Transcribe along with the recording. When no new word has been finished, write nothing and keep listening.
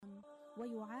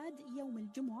ويعاد يوم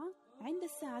الجمعة عند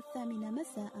الساعة 8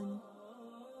 مساء.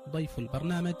 ضيف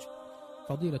البرنامج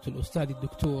فضيلة الأستاذ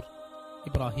الدكتور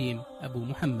إبراهيم أبو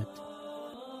محمد.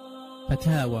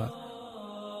 فتاوى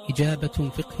إجابة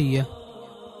فقهية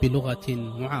بلغة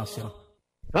معاصرة.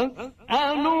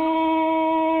 فاسألوا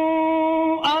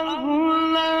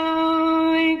أهل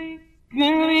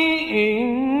الذكر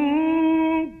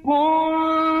إن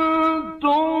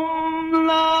كنتم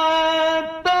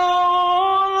لا تعلمون.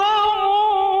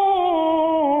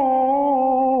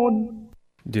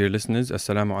 Dear listeners,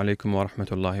 Assalamu alaikum wa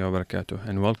rahmatullahi wa barakatuh,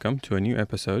 and welcome to a new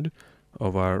episode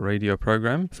of our radio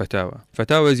program, Fatawa.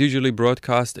 Fatawa is usually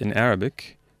broadcast in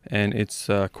Arabic, and it's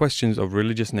questions of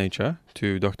religious nature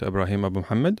to Dr. Ibrahim Abu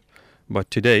Muhammad. But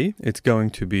today, it's going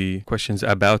to be questions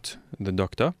about the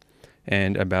doctor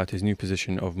and about his new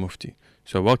position of Mufti.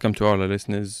 So welcome to all our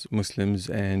listeners, Muslims,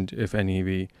 and if any,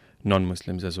 be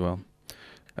non-Muslims as well.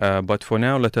 But for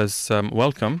now, let us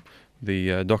welcome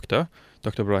the doctor,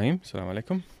 Dr. Ibrahim. Assalamu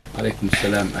alaikum. عليكم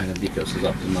السلام. أهلا بك يا أستاذ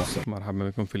عبد الناصر. مرحبا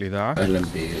بكم في الإذاعة. أهلا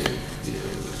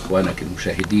بإخوانك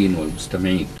المشاهدين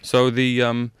والمستمعين. So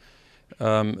the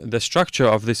structure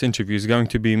of this interview is going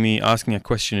to be me asking a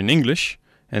question in English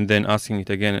and then asking it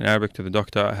again in Arabic to the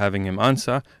doctor, having him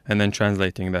answer, and then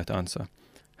translating that answer.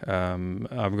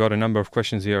 I've got a number of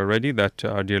questions here already that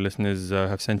our dear listeners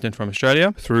have sent in from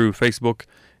Australia through Facebook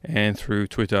and through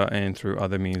Twitter and through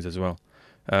other means as well.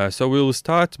 So we'll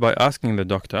start by asking the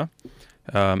doctor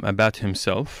about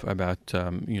himself, about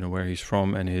where he's from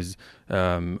and his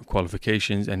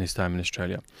qualifications and his time in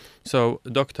Australia. So,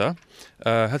 doctor,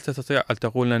 هل تستطيع أن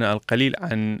تقول لنا القليل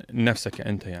عن نفسك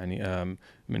أنت؟ يعني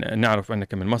نعرف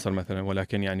أنك من مصر مثلا،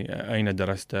 ولكن يعني أين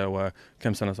درست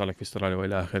وكم سنة صار لك في أستراليا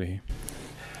وإلى آخره.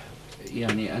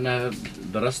 يعني أنا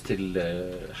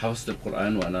حفظت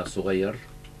القرآن وأنا صغير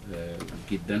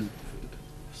جدا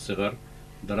في الصغر.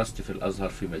 درست في الأزهر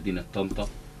في مدينة طنطا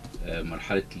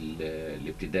مرحلة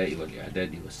الابتدائي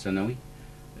والإعدادي والثانوي،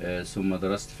 ثم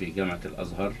درست في جامعة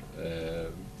الأزهر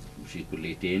في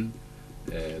كليتين،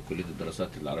 كلية الدراسات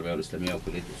العربية والإسلامية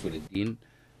وكلية أصول الدين،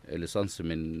 ليسانس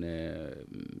من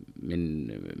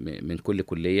كل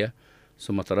كلية،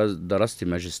 ثم درست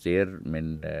ماجستير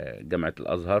من جامعة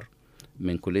الأزهر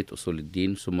من كلية أصول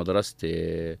الدين، ثم درست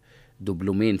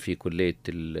دبلومين في كلية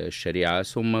الشريعة،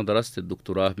 ثم درست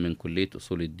الدكتوراه من كلية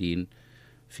أصول الدين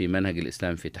في منهج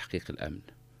الإسلام في تحقيق الأمن.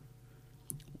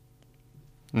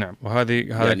 نعم، وهذه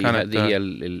يعني كانت هذه هي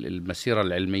المسيرة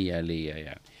العلمية لي.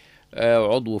 يعني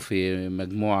عضو في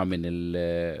مجموعة من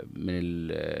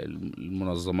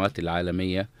المنظمات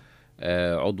العالمية،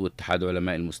 عضو اتحاد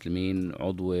علماء المسلمين،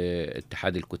 عضو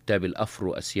اتحاد الكتاب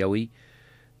الأفرو أسيوي،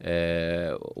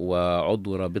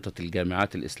 وعضو رابطة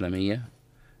الجامعات الإسلامية،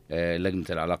 لجنة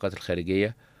العلاقات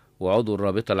الخارجية، وعضو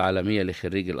الرابطة العالمية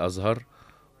لخريج الأزهر،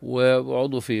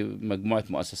 وعضو في مجموعة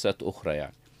مؤسسات أخرى.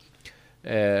 يعني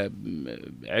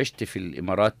عشت في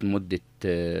الإمارات مدة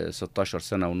 16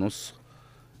 سنة ونص،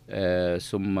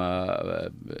 ثم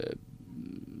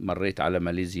مريت على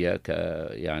ماليزيا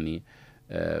يعني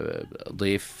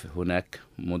ضيف هناك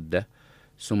مدة،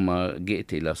 ثم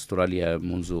جئت إلى أستراليا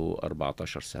منذ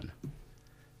 14 سنة.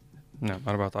 نعم،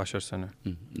 14 سنة.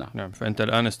 نعم. فأنت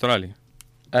الآن أسترالي.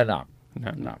 نعم.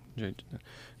 نعم. جيد جدا.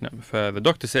 The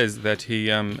doctor says that he,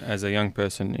 as a young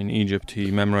person in Egypt,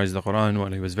 he memorized the Quran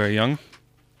while he was very young,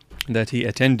 that he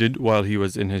attended while he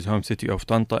was in his home city of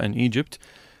Tanta in Egypt,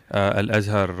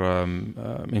 Al-Azhar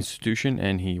institution,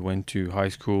 and he went to high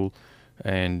school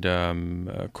and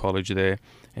college there,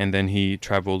 and then he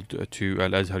traveled to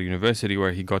Al-Azhar University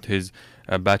where he got his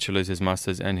bachelor's, his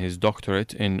master's, and his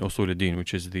doctorate in Usul al-Din,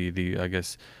 which is the I guess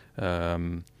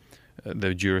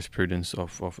the jurisprudence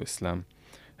of Islam.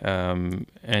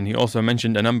 And he also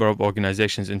mentioned a number of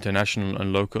organizations, international and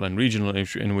local and regional,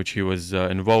 in which he was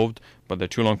involved, but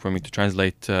they're too long for me to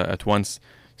translate at once.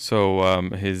 So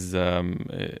his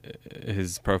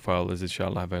profile is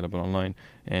inshallah available online,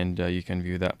 and you can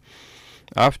view that.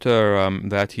 After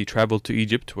that, he traveled to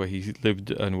Egypt, where he lived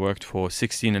and worked for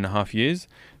 16 and a half years.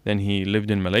 Then he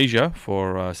lived in Malaysia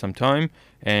for some time,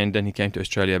 and then he came to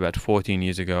Australia about 14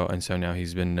 years ago, and so now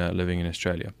he's been living in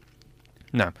Australia.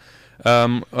 نعم.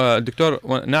 دكتور،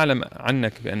 نعلم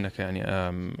عنك بأنك يعني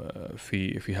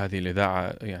في هذه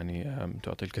الإذاعة يعني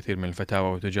تعطي الكثير من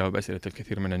الفتاوى وتجاوب أسئلة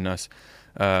الكثير من الناس.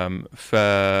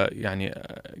 فيعني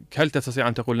هل تستطيع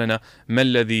أن تقول لنا ما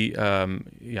الذي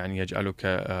يعني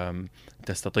يجعلك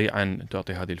تستطيع أن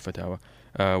تعطي هذه الفتاوى؟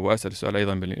 وأسأل السؤال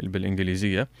أيضا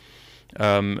بالإنجليزية.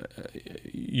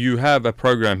 you have a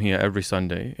program here every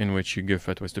Sunday in which you give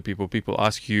fatwas to people. People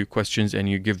ask you questions and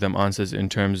you give them answers in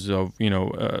terms of,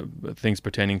 things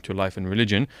pertaining to life and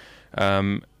religion.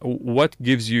 What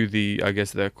gives you the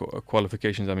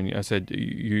qualifications? I mean, I said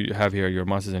you have here your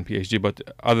master's and PhD, but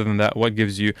other than that,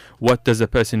 what does a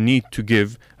person need to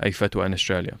give a fatwa in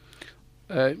Australia?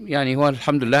 يعني هو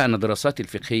الحمد لله أن دراساتي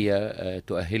الفقهية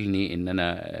تؤهلني إن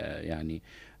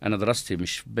أنا أنا دراستي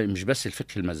مش بس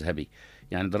الفقه المذهبي،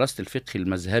 يعني درست الفقه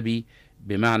المذهبي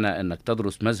بمعنى أنك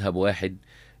تدرس مذهب واحد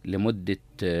لمدة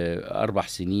 4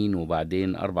 سنين،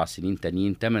 وبعدين 4 سنين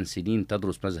تانيين 8 سنين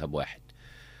تدرس مذهب واحد.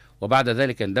 وبعد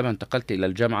ذلك عندما انتقلت إلى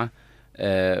الجامعة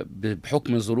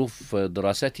بحكم ظروف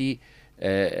دراستي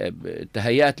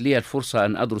تهيأت لي الفرصة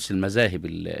أن أدرس المذاهب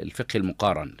الفقه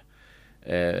المقارن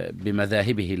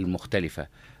بمذاهبه المختلفة،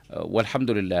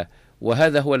 والحمد لله.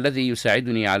 وهذا هو الذي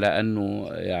يساعدني على أنه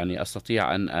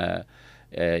أستطيع أن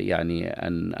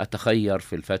أن أتخير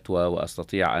في الفتوى،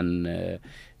 وأستطيع أن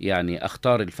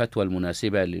أختار الفتوى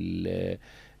المناسبة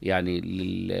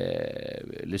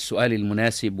للسؤال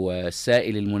المناسب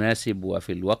والسائل المناسب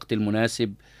وفي الوقت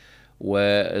المناسب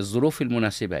والظروف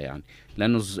المناسبة،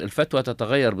 لأن الفتوى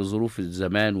تتغير بظروف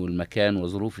الزمان والمكان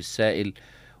وظروف السائل،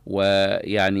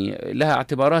 لها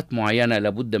اعتبارات معينة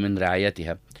لابد من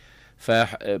رعايتها.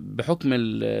 فبحكم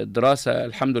الدراسة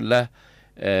الحمد لله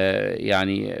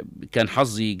كان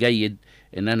حظي جيد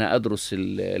ان انا ادرس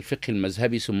الفقه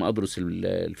المذهبي ثم ادرس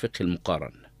الفقه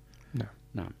المقارن.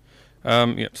 نعم.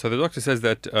 So the doctor says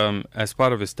that as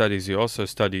part of his studies he also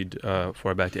studied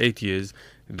for about 8 years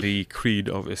the creed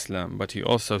of Islam, but he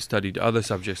also studied other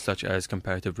subjects such as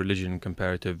comparative religion and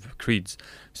comparative creeds.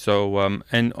 So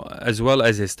and as well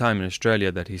as his time in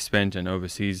Australia that he spent and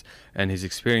overseas and his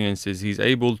experiences, he's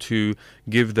able to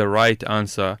give the right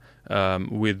answer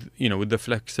with the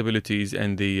flexibilities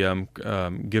and the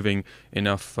giving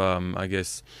enough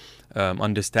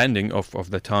understanding of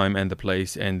the time and the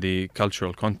place and the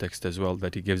cultural context as well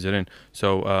that he gives it in. So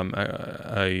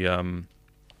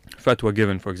fatwa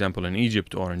given, for example, in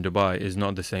Egypt or in Dubai is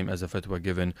not the same as a fatwa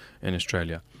given in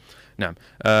Australia. Now,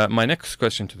 my next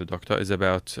question to the doctor is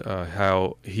about how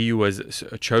he was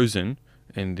chosen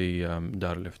in the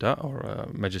Dar al-Ifta or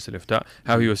Majlis al-Ifta,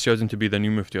 how he was chosen to be the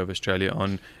new Mufti of Australia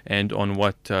on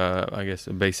what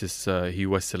basis he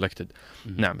was selected.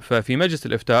 نعم. ففي مجلس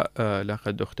الإفتاء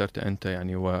لقد اخترت أنت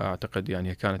وأعتقد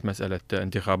كانت مسألة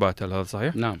انتخابات، هل هذا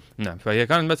صحيح؟ نعم. فهي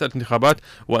كانت مسألة انتخابات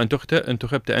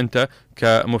وانتخبت أنت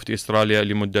كمفتي أستراليا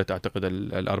لمدة أعتقد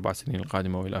ال4 سنين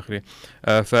القادمة وإلى آخره.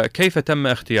 فكيف تم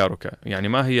اختيارك؟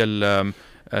 ما هي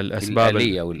الأسباب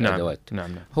الآلية والأدوات؟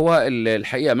 نعم. هو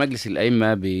الحقيقة مجلس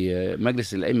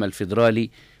الأئمة الفيدرالي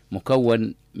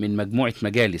مكون من مجموعة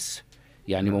مجالس،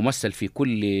 ممثل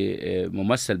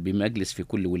بمجلس في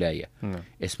كل ولاية.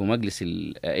 اسمه مجلس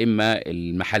الأئمة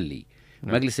المحلي.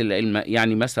 مجلس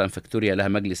الأئمة مثلا فيكتوريا لها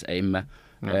مجلس أئمة،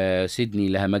 سيدني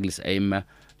لها مجلس أئمة،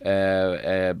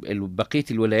 بقية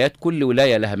الولايات كل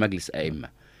ولاية لها مجلس أئمة.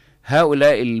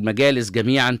 هؤلاء المجالس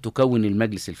جميعا تكون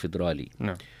المجلس الفيدرالي.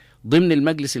 ضمن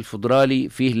المجلس الفيدرالي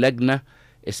فيه لجنة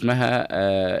اسمها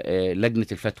لجنة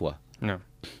الفتوى.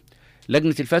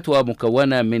 لجنة الفتوى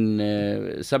مكونة من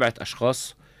 7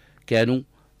 أشخاص كانوا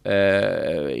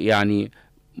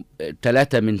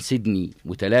 3 من سيدني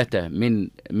و3 من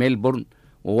ميلبورن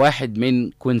و1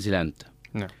 من كوينزلاند.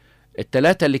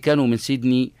 ال3 اللي كانوا من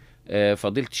سيدني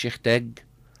فضيلة الشيخ تاج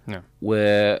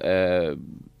ودكتور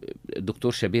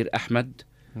شبير أحمد،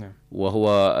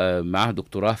 وهو معه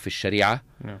دكتوراه في الشريعة،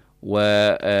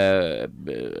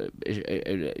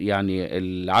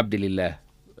 العبد لله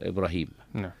إبراهيم.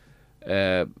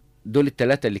 دول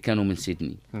ال3 اللي كانوا من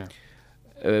سيدني.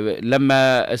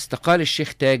 لما استقال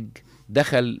الشيخ تاج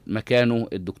دخل مكانه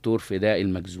الدكتور فداء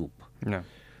المكذوب.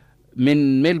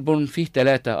 من ميلبورن فيه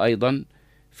 3 أيضا،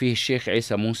 فيه الشيخ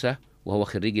عيسى موسى وهو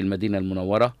خريج المدينة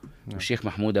المنورة، والشيخ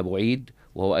محمود أبو عيد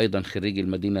وهو أيضا خريج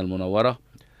المدينة المنورة،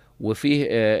 وفيه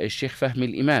الشيخ فهمي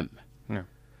الإمام.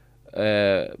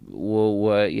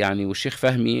 والشيخ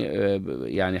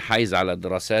فهمي حايز على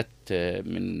دراسات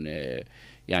من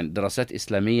دراسات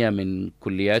إسلامية من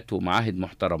كليات ومعاهد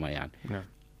محترمة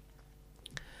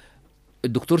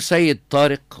الدكتور سيد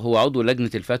طارق هو عضو لجنة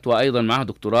الفتوى، أيضا معه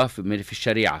دكتوراه في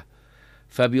الشريعة.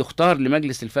 فبيختار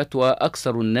لمجلس الفتوى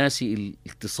أكثر الناس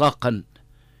التصاقا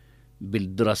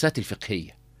بالدراسات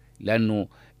الفقهية، لأنه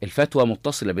الفتوى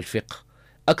متصلة بالفقه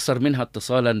أكثر منها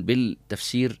اتصالا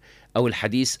بالتفسير أو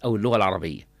الحديث أو اللغة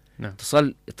العربية.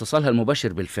 اتصالها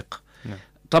المباشر بالفقه.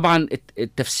 طبعا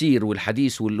التفسير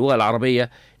والحديث واللغة العربية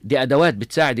دي أدوات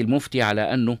بتساعد المفتي على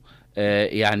أنه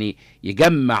يعني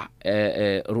يجمع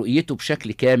رؤيته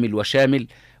بشكل كامل وشامل،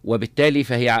 وبالتالي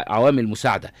فهي عوامل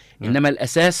مساعدة. إنما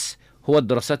الأساس هو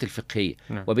الدراسات الفقهية.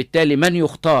 وبالتالي من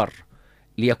يختار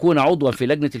ليكون عضوا في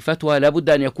لجنة الفتوى لابد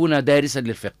أن يكون دارسا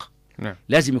للفقه.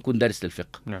 لازم يكون دارس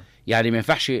للفقه. يعني ما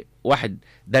ينفعش واحد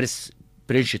دارس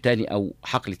برنش تاني أو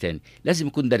حقل تاني، لازم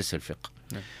يكون دارس الفقه.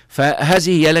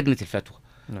 فهذه هي لجنة الفتوى،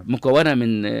 مكونة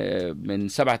من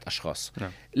 7 أشخاص.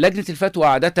 لجنة الفتوى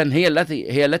عادة هي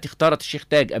التي اختارت الشيخ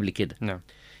تاج قبل كده.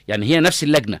 يعني هي نفس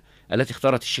اللجنة التي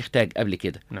اختارت الشيخ تاج قبل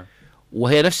كده.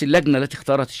 وهي نفس اللجنة التي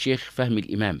اختارت الشيخ فهمي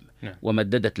الإمام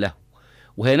ومددت له،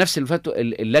 وهي نفس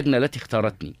اللجنة التي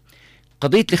اختارتني.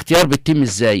 قضية الاختيار بتتم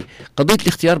ازاي؟ قضية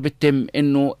الاختيار بتتم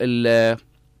انه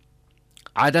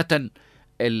عادة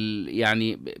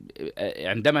يعني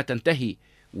عندما تنتهي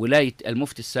ولاية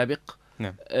المفتي السابق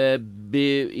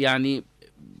يعني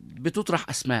بتطرح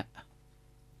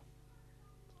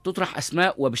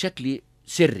أسماء وبشكل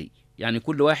سري. يعني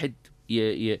كل واحد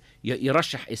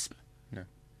يرشح اسم،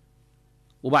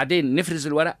 وبعدين نفرز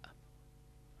الورق،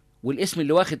 والاسم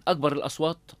اللي واخد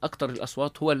أكتر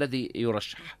الأصوات هو الذي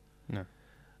يرشح.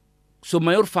 ثم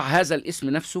يرفع هذا الاسم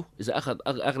نفسه إذا أخذ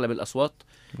أغلب الأصوات.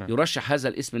 يرشح هذا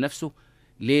الاسم نفسه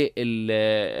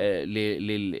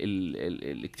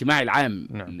للاجتماع العام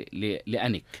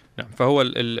لأنيك. فهو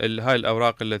هاي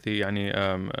الأوراق التي يعني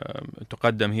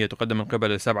تقدم من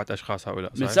قبل 7 أشخاص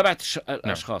هؤلاء، من 7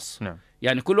 أشخاص.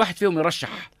 يعني كل واحد فيهم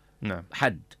يرشح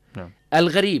حد.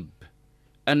 الغريب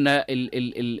أن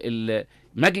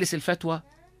مجلس الفتوى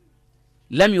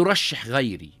لم يرشح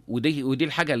غيري، ودي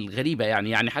الحاجة الغريبة.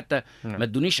 يعني حتى ما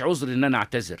ادونيش عذر ان انا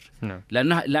اعتذر،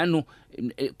 لانه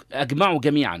اجمعوا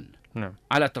جميعا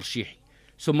على ترشيحي.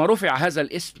 ثم رفع هذا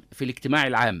الاسم في الاجتماع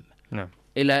العام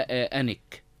الى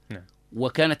انيك،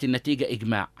 وكانت النتيجة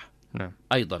اجماع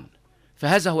ايضا.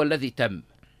 فهذا هو الذي تم.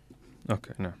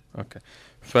 Okay.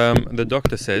 The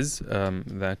doctor says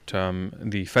that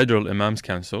the Federal Imams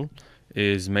Council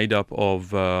is made up of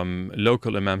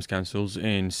local Imams Councils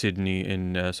in Sydney,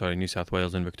 New South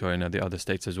Wales and Victoria and the other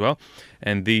states as well.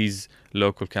 And these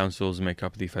local councils make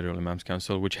up the Federal Imams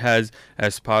Council, which has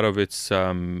as part of its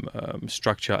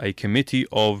structure a committee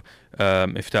of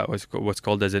Ifta, what's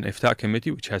called as an Ifta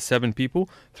committee, which has 7 people,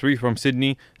 3 from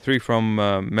Sydney, 3 from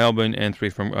Melbourne and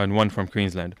 1 from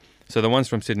Queensland. So the ones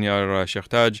from Sydney are Sheikh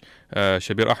Taj,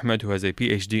 Shabir Ahmed, who has a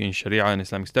PhD in Sharia and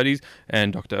Islamic Studies,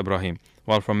 and Dr. Ibrahim.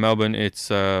 While from Melbourne, it's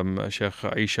Sheikh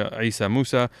Isa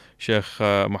Musa, Sheikh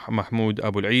Mahmoud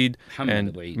Abu Eid, and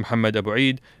Muhammad Abu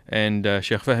Eid, and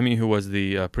Sheikh Fahmi, who was the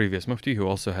previous Mufti, who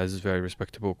also has very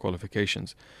respectable qualifications.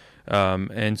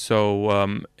 And so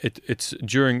it's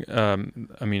during,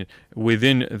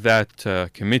 within that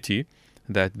committee,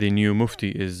 that the new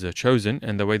Mufti is chosen,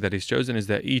 and the way that he's chosen is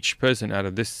that each person out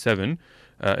of this 7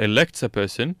 elects a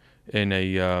person in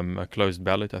a closed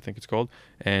ballot, I think it's called.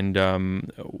 And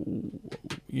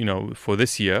for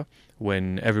this year, when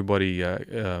everybody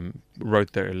wrote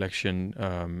their election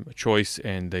choice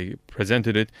and they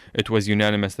presented it, it was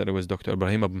unanimous that it was Dr.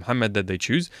 Ibrahim Abu Muhammad that they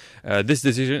choose. This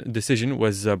decision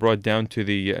was brought down to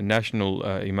the National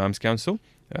Imams Council.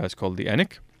 It's called the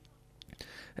ANIC.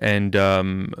 And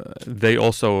they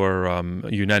also were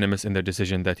unanimous in their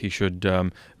decision that he should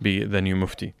be the new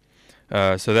Mufti.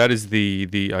 So that is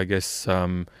the I guess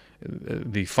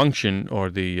the function or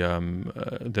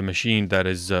the machine that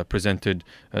is presented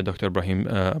Dr. Ibrahim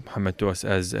Muhammad to us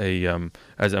as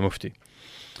a Mufti.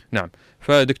 نعم.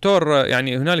 فدكتور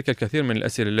يعني هنالك الكثير من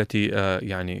الأسئلة التي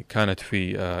يعني كانت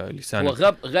في لسان. هو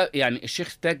غاب يعني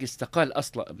الشيخ تاج استقال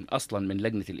أصلا من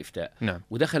لجنة الإفتاء. نعم.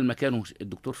 ودخل مكانه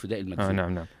الدكتور فداء المكذوب.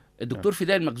 نعم. الدكتور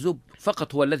فداء المكذوب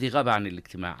فقط هو الذي غاب عن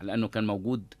الاجتماع لأنه كان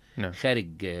موجود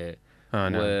خارج.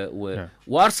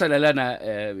 وأرسل لنا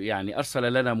يعني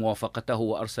أرسل لنا موافقته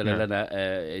وأرسل لنا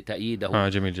تأييده.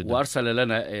 جميل جدا. وأرسل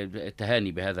لنا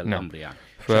التهاني بهذا الأمر يعني.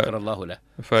 شكر الله له.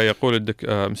 فيقول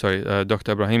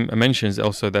Dr. Ibrahim mentions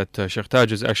also that Sheikh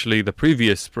Taj is actually the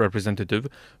previous representative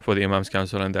for the Imams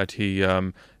Council, and that he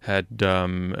had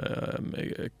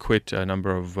quit a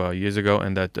number of years ago,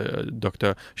 and that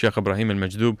Dr. Sheikh Ibrahim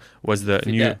al-Majdoub was the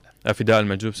new Fida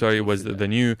al-Majdoub, was the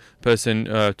new person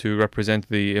to represent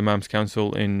the Imams Council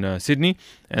in Sydney,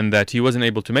 and that he wasn't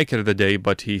able to make it the day,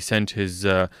 but he sent his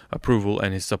approval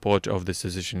and his support of this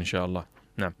decision, inshallah.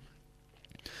 Now.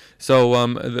 So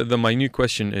my new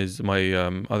question is, my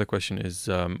other question is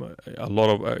a lot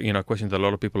of questions that a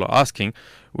lot of people are asking,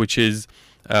 which is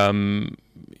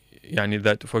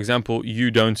that, for example, you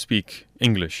don't speak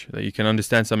English, that you can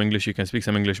understand some English, you can speak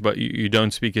some English, but you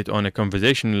don't speak it on a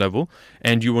conversation level,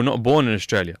 and you were not born in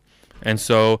Australia. And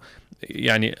so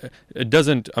يعني it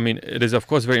doesn't, I mean, it is of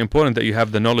course very important that you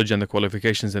have the knowledge and the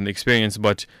qualifications and the experience,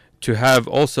 but to have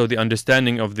also the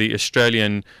understanding of the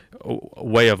Australian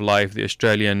way of life, the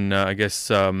Australian, I guess,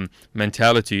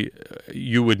 mentality,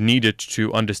 you would need it to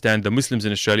understand the Muslims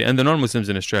in Australia and the non-Muslims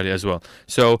in Australia as well.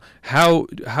 So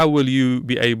how will you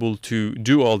be able to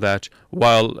do all that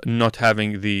while not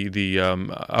having the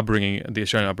upbringing, the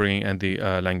Australian upbringing and the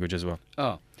language as well?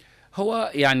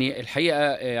 هو يعني الحقيقة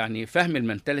يعني فهم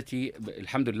المنتاليتي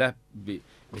الحمد لله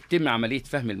بيتم عملية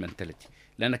فهم المنتاليتي،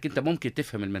 لأنك أنت ممكن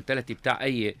تفهم المنتاليتي بتاع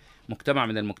أي مجتمع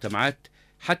من المجتمعات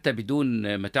حتى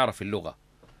بدون ما تعرف اللغة،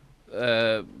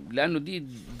 لأنه دي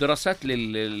دراسات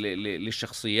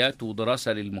للشخصيات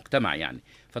ودراسة للمجتمع يعني،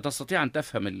 فتستطيع أن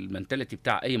تفهم المنتاليتي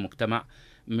بتاع أي مجتمع،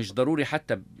 مش ضروري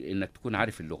حتى أنك تكون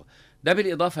عارف اللغة. ده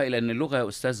بالإضافة إلى أن اللغة يا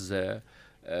أستاذ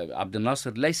عبد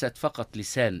الناصر ليست فقط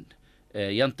لسان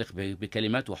ينطق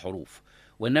بكلمات وحروف،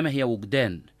 وإنما هي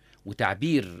وجدان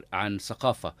وتعبير عن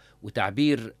ثقافة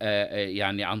وتعبير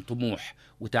يعني عن طموح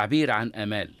وتعبير عن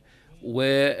آمال.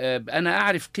 وأنا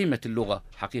أعرف قيمة اللغة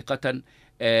حقيقة،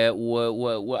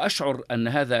 وأشعر أن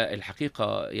هذا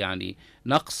الحقيقة يعني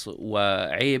نقص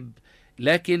وعيب،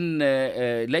 لكن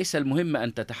ليس المهم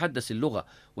أن تتحدث اللغة،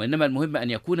 وإنما المهم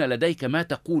أن يكون لديك ما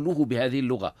تقوله بهذه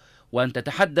اللغة، وأن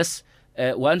تتحدث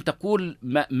وأن تقول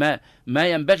ما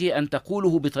ينبغي أن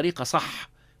تقوله بطريقة صح،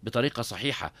 بطريقة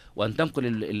صحيحة، وأن تنقل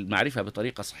المعرفة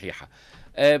بطريقة صحيحة.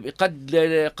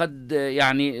 قد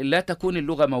يعني لا تكون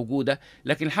اللغة موجودة،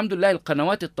 لكن الحمد لله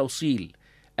القنوات التوصيل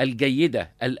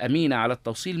الجيدة الأمينة على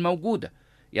التوصيل موجودة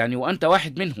يعني، وأنت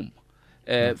واحد منهم.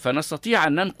 فنستطيع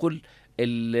أن ننقل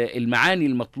المعاني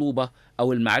المطلوبة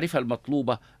أو المعرفة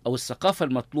المطلوبة أو الثقافة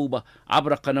المطلوبة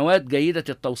عبر قنوات جيدة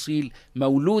التوصيل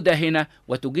مولودة هنا،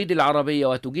 وتجيد العربية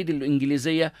وتجيد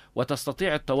الإنجليزية،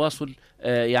 وتستطيع التواصل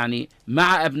يعني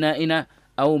مع أبنائنا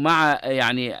أو مع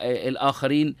يعني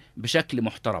الآخرين بشكل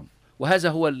محترم، وهذا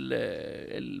هو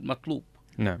المطلوب.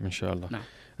 نعم إن شاء الله. نعم.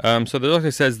 So the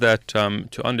doctor says that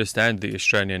to understand the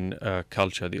Australian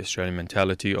culture, the Australian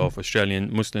mentality of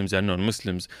Australian Muslims and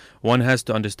non-Muslims, one has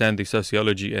to understand the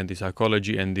sociology and the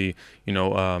psychology and the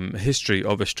history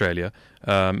of Australia.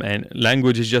 And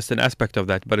language is just an aspect of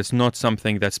that, but it's not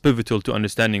something that's pivotal to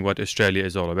understanding what Australia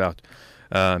is all about.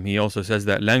 He also says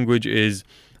that language is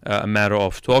a matter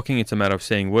of talking, it's a matter of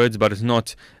saying words, but it's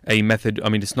not a method, I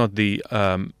mean, it's not the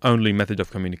only method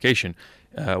of communication.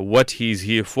 What he's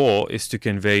here for is to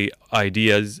convey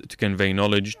ideas, to convey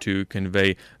knowledge, to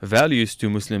convey values to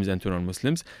Muslims and to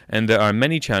non-Muslims. And there are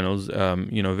many channels,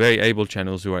 very able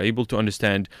channels who are able to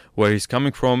understand where he's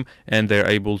coming from, and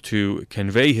they're able to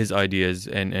convey his ideas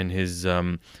and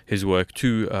his work to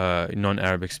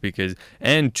non-Arabic speakers,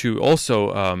 and to also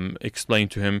explain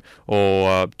to him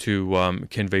or to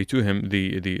convey to him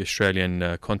the Australian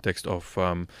context of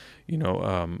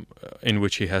in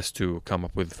which he has to come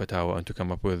up with fatwa and to come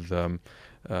up with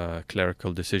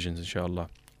clerical decisions إن شاء الله.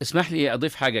 اسمح لي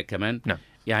أضيف حاجة كمان. نعم.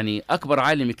 يعني أكبر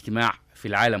عالم اجتماع في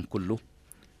العالم كله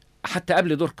حتى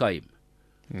قبل دوركايم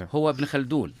نعم. هو ابن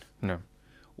خلدون. نعم.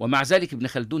 ومع ذلك ابن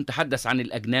خلدون تحدث عن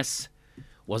الأجناس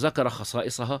وذكر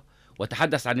خصائصها،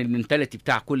 وتحدث عن المنتاليتي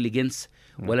بتاع كل جنس،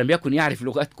 ولم يكن يعرف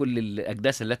لغات كل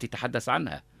الأجناس التي تحدث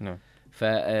عنها. نعم.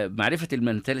 فمعرفة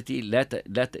المنتاليتي لا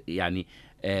يعني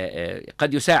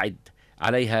قد يساعد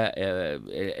عليها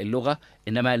اللغة،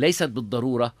 إنما ليست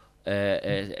بالضرورة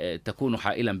تكون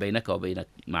حائلا بينك وبين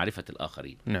معرفة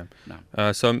الآخرين. نعم.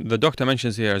 So the doctor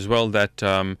mentions here as well that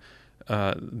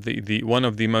the one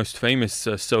of the most famous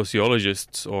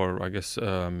sociologists, or I guess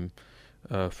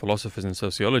philosophers in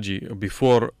sociology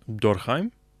before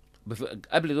Durkheim,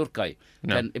 قبل دوركايم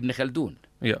كان ابن خلدون.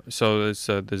 Yeah, so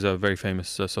there's a very famous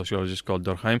sociologist called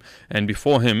Durkheim, and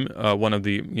before him, one of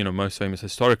the most famous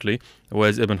historically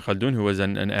was Ibn Khaldun, who was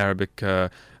an Arabic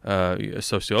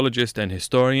sociologist and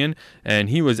historian, and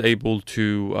he was able to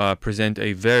present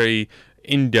a very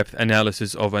in-depth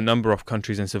analysis of a number of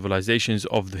countries and civilizations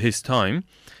of his time,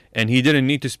 and he didn't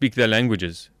need to speak their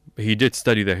languages. He did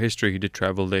study their history, he did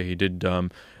travel there, he did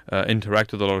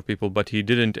interact with a lot of people, but he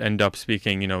didn't end up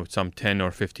speaking, some 10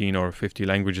 or 15 or 50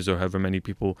 languages, or however many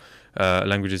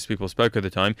languages people spoke at the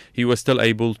time. He was still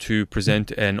able to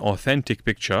present an authentic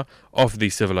picture of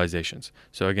these civilizations.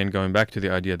 So again, going back to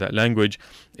the idea that language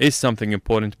is something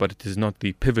important, but it is not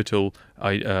the pivotal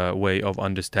way of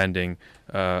understanding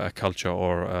a culture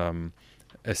or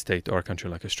a state or a country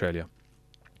like Australia.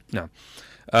 Now,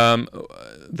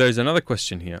 there's another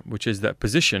question here, which is that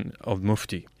position of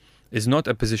Mufti is not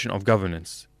a position of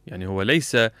governance. يعني هو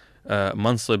ليس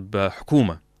منصب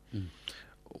حكومة.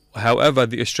 However,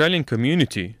 the Australian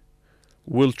community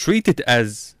will treat it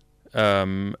as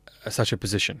such a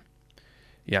position.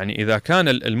 يعني إذا كان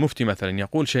المفتي مثلا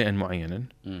يقول شيئا معينا،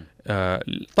 مم.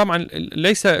 طبعا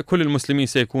ليس كل المسلمين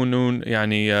سيكونون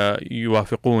يعني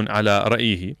يوافقون على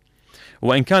رأيه،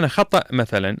 وإن كان خطأ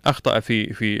مثلا أخطأ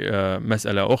في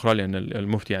مسألة أخرى، لأن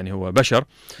المفتي يعني هو بشر،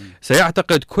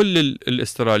 سيعتقد كل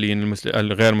الاستراليين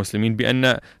الغير مسلمين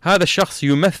بأن هذا الشخص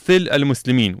يمثل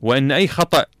المسلمين، وأن أي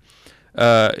خطأ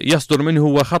يصدر منه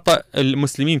هو خطأ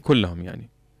المسلمين كلهم يعني.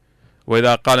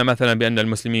 وإذا قال مثلا بأن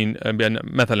المسلمين بأن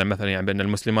مثلا يعني بأن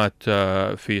المسلمات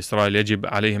في إسرائيل يجب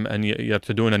عليهم أن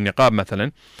يرتدون النقاب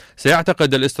مثلا،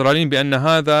 سيعتقد الاستراليين بأن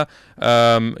هذا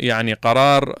يعني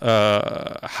قرار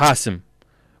حاسم،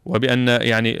 وبأن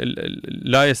يعني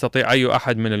لا يستطيع أي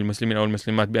أحد من المسلمين أو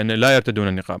المسلمات بأن لا يرتدون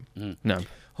النقاب. نعم.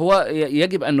 هو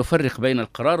يجب أن نفرق بين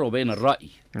القرار وبين الرأي.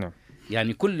 نعم.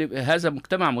 يعني كل هذا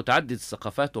مجتمع متعدد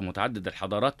الثقافات ومتعدد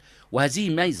الحضارات، وهذه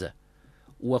ميزة،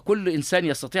 وكل إنسان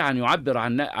يستطيع أن يعبر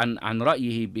عن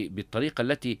رأيه بالطريقة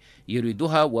التي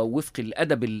يريدها، ووفق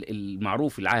الأدب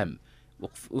المعروف العام،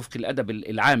 وفق الأدب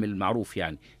العام المعروف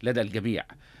يعني لدى الجميع.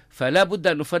 فلا بد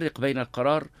أن نفرق بين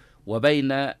القرار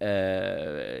وبين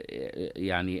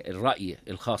يعني الرأي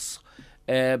الخاص.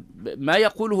 ما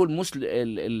يقوله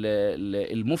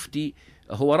المفتي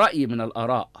هو رأي من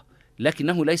الآراء،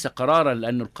 لكنه ليس قرارا،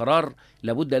 لأن القرار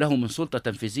لابد له من سلطة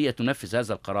تنفيذية تنفذ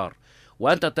هذا القرار.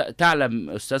 وأنت تعلم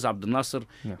أستاذ عبد الناصر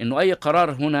أنه أي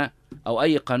قرار هنا أو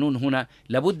أي قانون هنا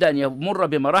لابد أن يمر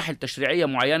بمراحل تشريعية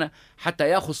معينة حتى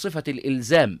يأخذ صفة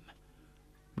الإلزام.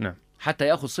 نعم. حتى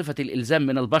يأخذ صفة الإلزام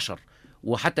من البشر،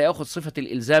 وحتى يأخذ صفة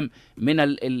الإلزام من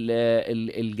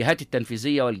الجهات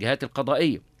التنفيذية والجهات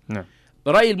القضائية. نعم.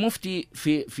 رأي المفتي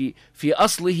في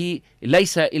أصله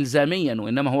ليس إلزاميا،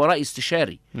 وإنما هو رأي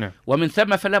استشاري. نعم. ومن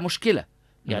ثم فلا مشكلة،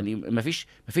 يعني ما فيش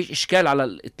إشكال على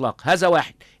الإطلاق. هذا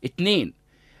واحد. 2،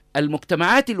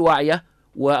 المجتمعات الواعية،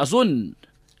 وأظن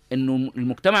أنه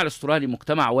المجتمع الأسترالي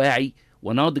مجتمع واعي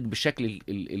وناضج بالشكل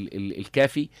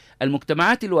الكافي.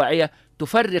 المجتمعات الواعية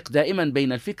تفرق دائما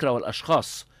بين الفكرة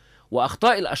والأشخاص،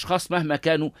 وأخطاء الأشخاص مهما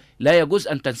كانوا لا يجوز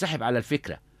أن تنسحب على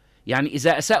الفكرة. يعني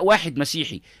إذا أساء واحد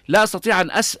مسيحي لا أستطيع أن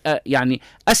يعني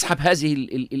أسحب هذه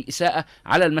الإساءة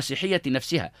على المسيحية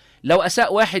نفسها. لو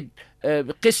أساء واحد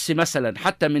قس مثلا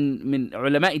حتى من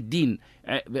علماء الدين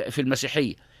في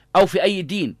المسيحية أو في أي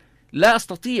دين، لا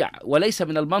أستطيع وليس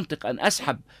من المنطق أن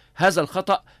أسحب هذا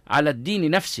الخطأ على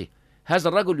الدين نفسه. هذا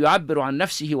الرجل يعبر عن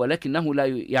نفسه، ولكنه لا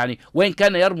يعني وإن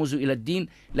كان يرمز إلى الدين،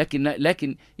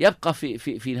 لكن يبقى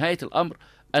في نهاية الأمر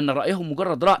أن رأيه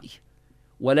مجرد رأي،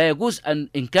 ولا يجوز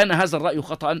إن كان هذا الرأي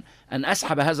خطأ أن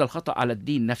أسحب هذا الخطأ على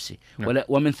الدين نفسه.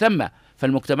 ومن ثم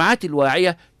فالمجتمعات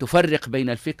الواعية تفرق بين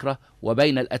الفكرة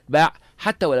وبين الأتباع،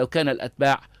 حتى ولو كان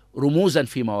الأتباع رموزا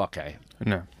في مواقعهم.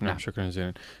 نعم. شكرا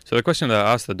جزيلا. So the question that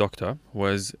I asked the doctor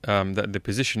was that the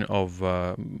position of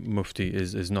Mufti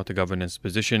is not a governance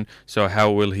position. So how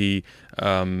will he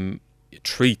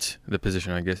treat the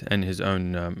position, I guess, and his own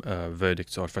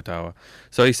verdicts or fatwa?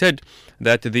 So he said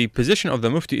that the position of the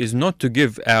Mufti is not to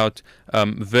give out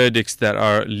verdicts that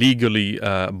are legally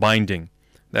binding.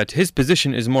 That his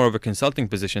position is more of a consulting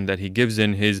position, that he gives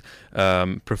in his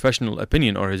professional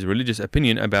opinion or his religious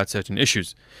opinion about certain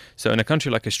issues. So in a country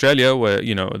like Australia, where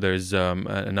there's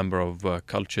a number of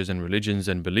cultures and religions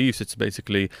and beliefs, it's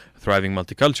basically thriving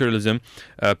multiculturalism.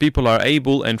 People are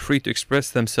able and free to express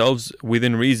themselves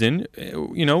within reason,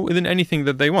 within anything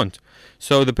that they want.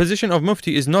 So the position of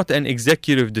Mufti is not an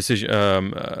executive decision,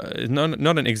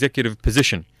 not an executive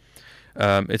position.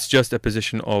 It's just a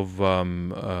position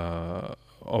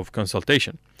of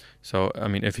consultation. So, I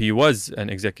mean, if he was an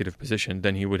executive position,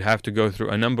 then he would have to go through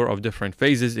a number of different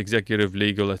phases, executive,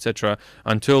 legal, etc.,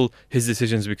 until his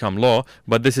decisions become law.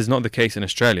 But this is not the case in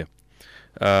Australia.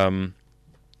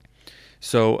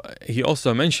 So he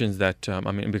also mentions that,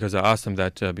 because I asked him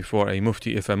that before,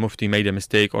 if a mufti made a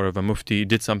mistake, or if a mufti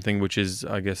did something which is,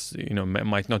 I guess,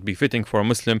 might not be fitting for a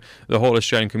Muslim, the whole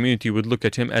Australian community would look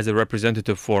at him as a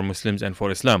representative for Muslims and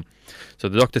for Islam. So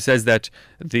the doctor says that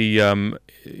a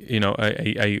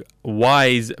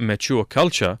wise, mature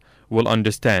culture will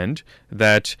understand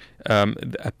that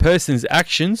a person's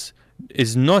actions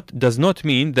does not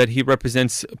mean that he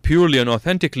represents purely and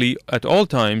authentically at all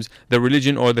times the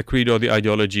religion or the creed or the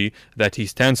ideology that he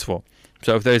stands for.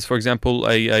 So if there is, for example,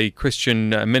 a Christian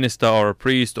minister or a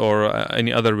priest or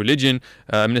any other religion,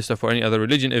 minister for any other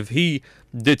religion, if he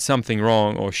did something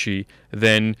wrong, or she,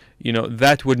 then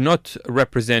that would not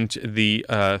represent the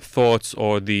thoughts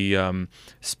or the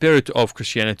spirit of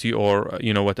Christianity or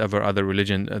whatever other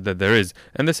religion that there is.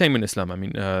 And the same in Islam.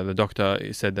 The doctor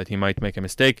said that he might make a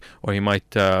mistake, or he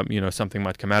might something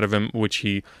might come out of him which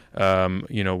he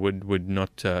would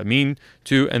not mean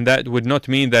to, and that would not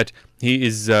mean that he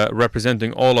is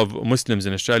representing all of Muslims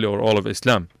in Australia or all of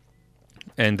Islam,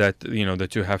 and that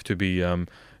that you have to be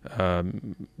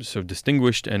so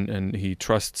distinguished, and he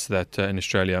trusts that in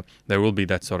Australia there will be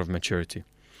that sort of maturity.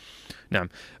 Now,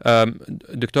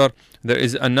 Doctor, there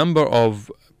is a number of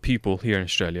people here in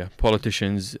Australia,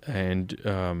 politicians and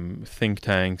think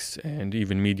tanks and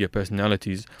even media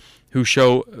personalities, who show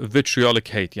vitriolic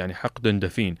hate, يعني حقد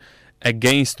دفين,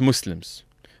 against Muslims,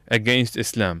 against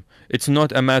Islam. It's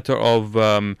not a matter of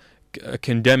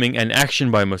condemning an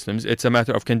action by Muslims. It's a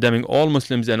matter of condemning all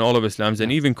Muslims and all of Islams,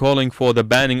 and even calling for the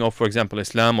banning of, for example,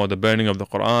 Islam, or the burning of the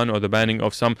Quran, or the banning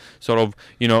of some sort of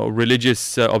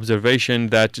religious observation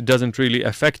that doesn't really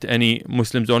affect any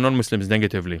Muslims or non-Muslims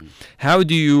negatively. How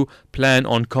do you plan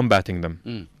on combating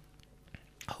them?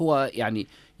 هو يعني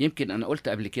يمكن أنا قلت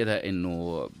قبل كده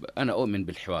إنه أنا أؤمن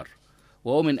بالحوار،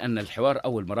 وأؤمن أن الحوار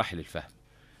أول مراحل الفهم.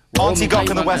 Auntie Gok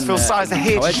and the Westfield Stars are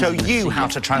here to show you how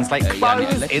to translate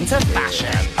clothes into fashion.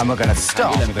 And we're going to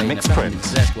start with a mixed print.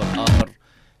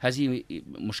 هذه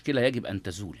مشكلة يجب أن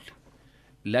تزول،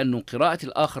 لأنه قراءة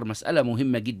الآخر مسألة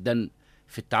مهمة جدا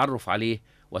في التعرف عليه،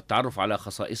 والتعرف على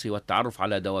خصائصه، والتعرف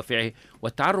على دوافعه،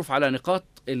 والتعرف على نقاط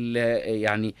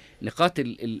نقاط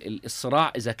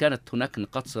الصراع إذا كانت هناك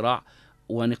نقاط صراع،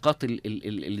 ونقاط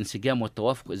الانسجام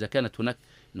والتوافق إذا كانت هناك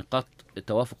نقاط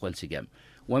توافق وانسجام.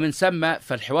 ومن ثم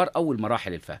فالحوار أول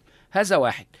مراحل الفهم. هذا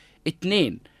واحد.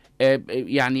 اثنين،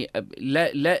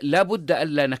 لا بد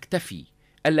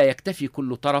ألا يكتفي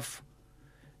كل طرف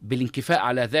بالانكفاء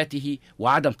على ذاته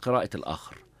وعدم قراءة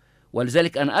الآخر.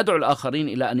 ولذلك أنا أدعو الآخرين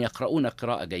إلى أن يقرؤون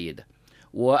قراءة جيدة،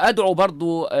 وأدعو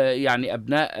برضو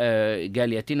أبناء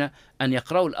جاليتنا أن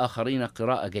يقرأوا الآخرين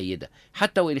قراءة جيدة،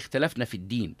 حتى وإن اختلفنا في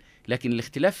الدين. لكن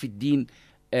الاختلاف في الدين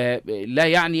لا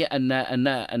يعني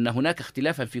أن هناك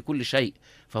اختلافا في كل شيء،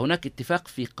 فهناك اتفاق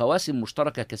في قواسم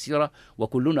مشتركة كثيرة،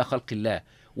 وكلنا خلق الله.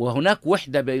 وهناك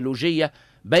وحدة بيولوجية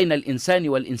بين الإنسان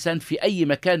والإنسان في أي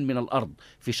مكان من الأرض،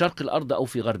 في شرق الأرض أو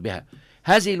في غربها.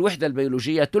 هذه الوحدة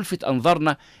البيولوجية تلفت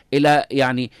أنظارنا إلى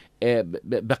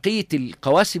بقية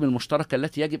القواسم المشتركة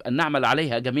التي يجب أن نعمل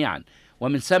عليها جميعا.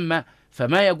 ومن ثم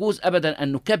فما يجوز أبدا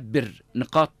أن نكبر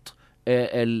نقاط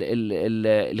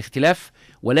الاختلاف،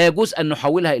 ولا يجوز أن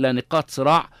نحولها إلى نقاط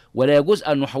صراع، ولا يجوز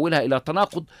أن نحولها إلى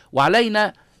تناقض.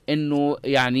 وعلينا أنه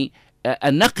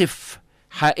أن نقف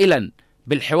حائلا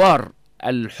بالحوار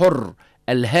الحر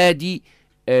الهادي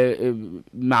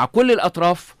مع كل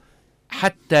الأطراف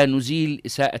حتى نزيل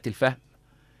إساءة الفهم.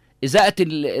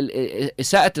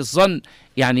 إساءة الظن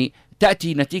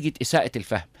تأتي نتيجة إساءة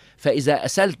الفهم. فإذا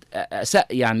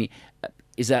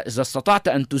إذا استطعت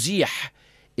أن تزيح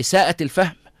إساءة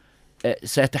الفهم،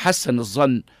 سيتحسن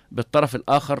الظن بالطرف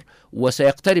الآخر،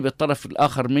 وسيقترب الطرف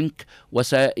الآخر منك،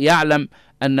 وسيعلم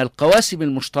أن القواسم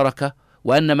المشتركة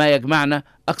وأن ما يجمعنا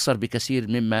أكثر بكثير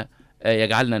مما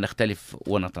يجعلنا نختلف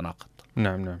ونتناقض.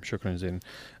 نعم شكرا جزيلا.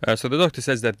 So the doctor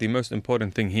says that the most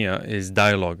important thing here is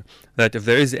dialogue. That if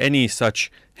there is any such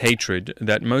hatred,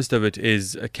 that most of it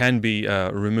can be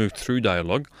removed through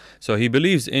dialogue. So he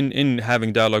believes in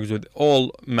having dialogues with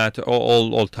all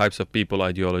types of people,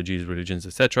 ideologies, religions,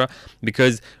 etc.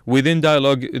 Because within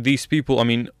dialogue, these people,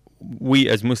 we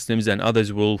as Muslims and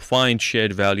others will find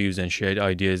shared values and shared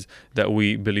ideas that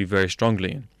we believe very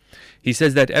strongly in. He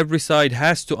says that every side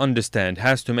has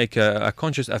to make a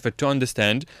conscious effort to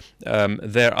understand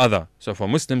their other. So for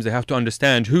Muslims, they have to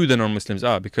understand who the non-Muslims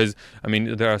are, because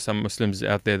there are some Muslims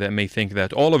out there that may think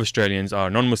that all of Australians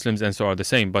are non-Muslims and so are the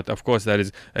same. But of course, that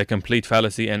is a complete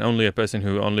fallacy, and only a person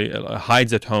who only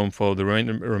hides at home for the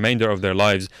remainder of their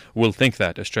lives will think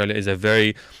that. Australia is a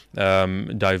very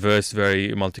diverse,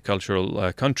 very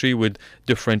multicultural country with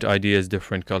different ideas,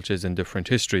 different cultures, and different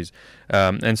histories.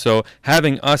 And so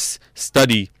having us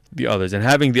study the others and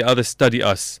having the others study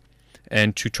us,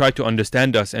 and to try to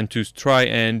understand us and to try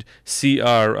and see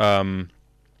our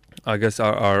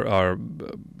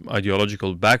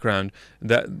ideological background,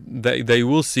 that they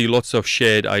will see lots of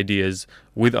shared ideas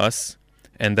with us,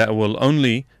 and that will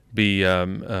only be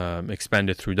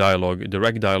expanded through dialogue,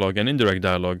 direct dialogue and indirect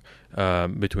dialogue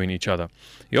between each other.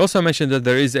 He also mentioned that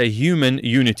there is a human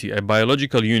unity, a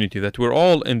biological unity, that we're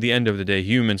all, in the end of the day,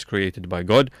 humans created by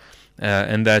God,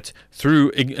 and that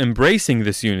through embracing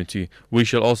this unity, we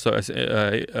shall also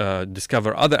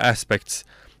discover other aspects,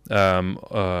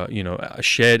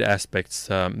 shared aspects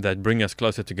that bring us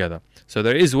closer together. So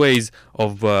there is ways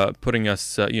of putting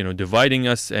us, dividing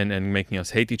us and making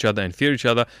us hate each other and fear each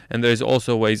other, and there is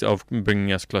also ways of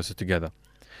bringing us closer together.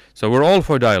 So we're all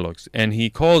for dialogues, and he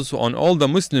calls on all the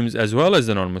Muslims as well as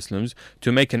the non-Muslims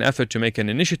to make an effort, to make an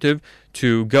initiative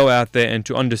to go out there and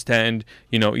to understand,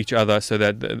 each other, so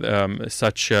that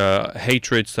such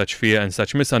hatred, such fear, and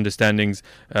such misunderstandings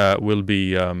will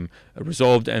be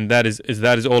resolved. And that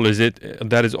is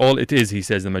all it is. He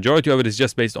says the majority of it is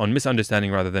just based on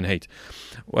misunderstanding rather than hate.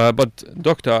 But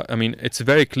Doctor, it's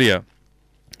very clear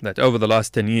that over the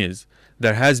last 10 years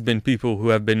there has been people who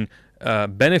have been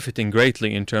benefiting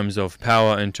greatly in terms of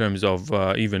power, in terms of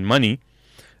even money,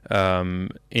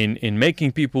 in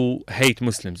making people hate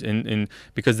Muslims.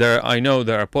 Because I know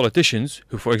there are politicians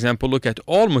who, for example, look at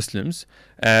all Muslims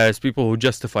as people who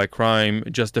justify crime,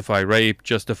 justify rape,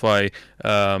 justify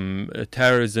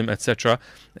terrorism, etc.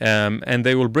 And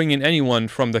they will bring in anyone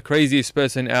from the craziest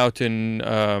person out in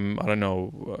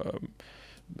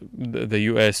the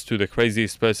US to the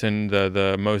craziest person,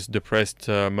 the most depressed,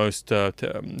 most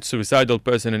suicidal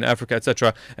person in Africa,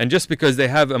 etc. And just because they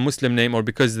have a Muslim name, or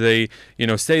because they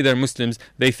say they're Muslims,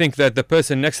 they think that the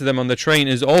person next to them on the train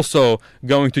is also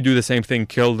going to do the same thing,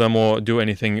 kill them or do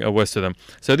anything worse to them.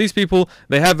 So these people,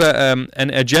 they have an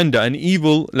agenda, an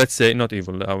evil, let's say, not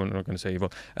evil, I'm not going to say evil,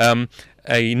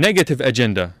 a negative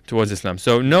agenda towards Islam.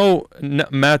 So no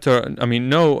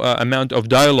amount of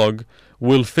dialogue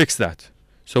will fix that.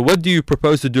 So what do you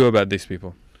propose to do about these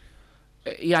people?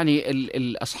 يعني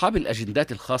أصحاب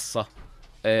الأجندات الخاصة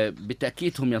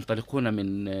بالتأكيد هم ينطلقون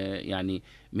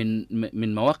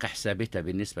من مواقع ثابتة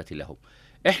بالنسبة لهم.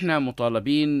 إحنا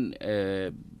مطالبين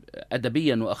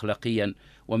أدبيا وأخلاقيا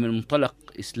ومن منطلق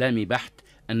إسلامي بحت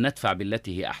أن ندفع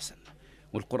بالتي هي أحسن،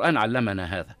 والقرآن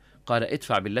علمنا هذا، قال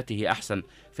ادفع بالتي هي أحسن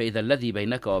فإذا الذي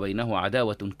بينك وبينه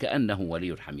عداوة كأنه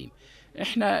ولي حميم.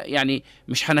 احنا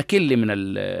مش هنكل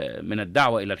من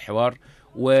الدعوة إلى الحوار،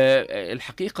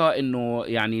 والحقيقة انه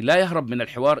لا يهرب من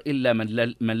الحوار إلا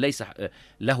من ليس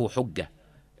له حجة.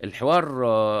 الحوار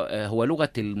هو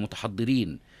لغة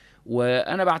المتحضرين،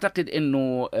 وأنا بعتقد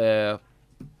انه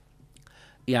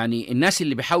الناس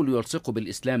اللي بيحاولوا يلصقوا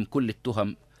بالإسلام كل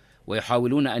التهم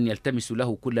ويحاولون أن يلتمسوا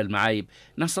له كل المعايب،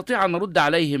 نستطيع أن نرد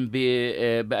عليهم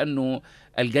بأنه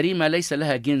الجريمة ليس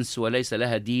لها جنس وليس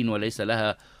لها دين وليس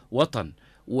لها وطن.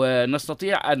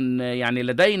 ونستطيع أن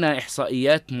لدينا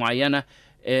إحصائيات معينة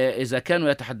إذا كانوا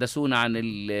يتحدثون عن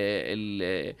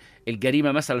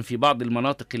الجريمة مثلا في بعض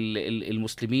المناطق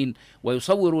المسلمين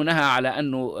ويصورونها على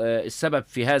أنه السبب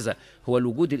في هذا هو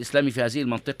الوجود الإسلامي في هذه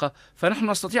المنطقة، فنحن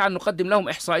نستطيع أن نقدم لهم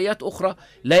إحصائيات أخرى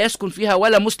لا يسكن فيها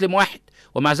ولا مسلم واحد،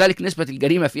 ومع ذلك نسبة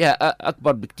الجريمة فيها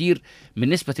أكبر بكتير من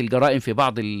نسبة الجرائم في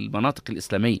بعض المناطق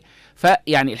الإسلامية.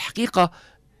 الحقيقة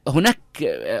هناك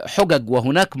حجج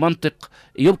وهناك منطق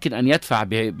يمكن أن يدفع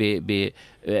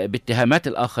باتهامات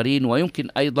الآخرين، ويمكن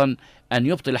أيضا أن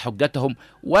يبطل حجتهم.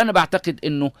 وأنا بعتقد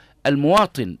أنه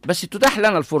المواطن بس تتاح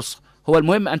لنا الفرصة، هو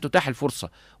المهم أن تتاح الفرصة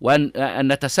وأن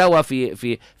نتساوى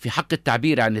في حق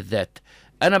التعبير عن الذات.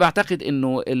 أنا بعتقد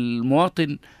أنه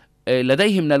المواطن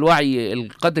لديه من الوعي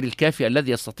القدر الكافي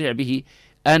الذي يستطيع به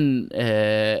أن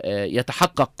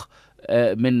يتحقق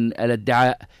من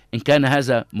الادعاء، إن كان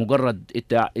هذا مجرد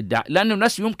ادعاء، لأن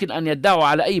الناس يمكن أن يدعوا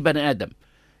على أي بني آدم،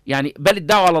 بل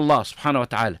ادعوا على الله سبحانه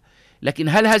وتعالى، لكن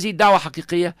هل هذه الدعوة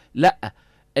حقيقية؟ لا،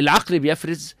 العقل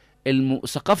بيفرز،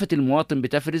 ثقافة المواطن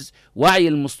بتفرز، وعي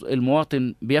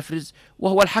المواطن بيفرز،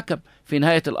 وهو الحكم في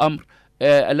نهاية الأمر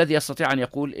الذي يستطيع أن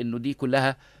يقول إنه دي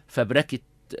كلها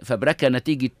فبركة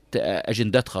نتيجة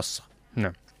أجندات خاصة.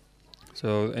 نعم.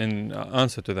 So in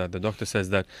answer to that, the doctor says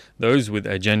that those with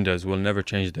agendas will never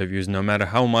change their views no matter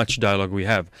how much dialogue we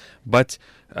have. But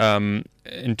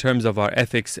in terms of our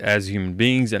ethics as human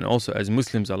beings and also as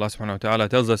Muslims, Allah subhanahu wa ta'ala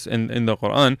tells us in the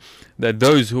Quran that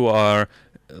those who are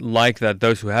like that,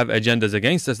 those who have agendas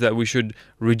against us, that we should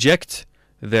reject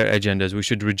their agendas. We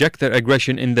should reject their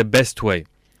aggression in the best way.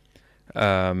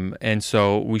 And so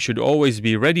we should always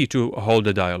be ready to hold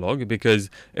a dialogue, because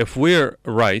if we're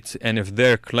right and if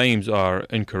their claims are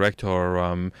incorrect or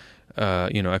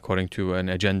according to an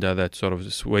agenda that sort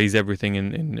of sways everything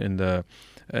in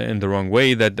the wrong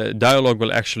way, that the dialogue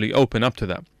will actually open up to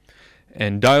that.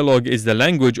 And dialogue is the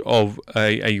language of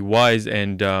a wise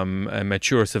and a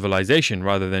mature civilization,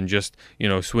 rather than just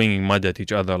swinging mud at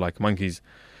each other like monkeys.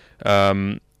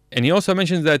 And he also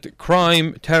mentions that crime,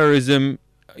 terrorism,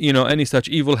 any such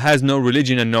evil has no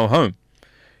religion and no home.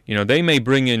 They may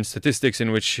bring in statistics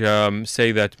in which say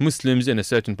that Muslims in a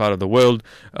certain part of the world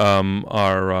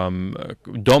are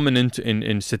dominant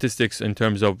in statistics in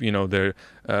terms of their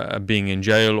being in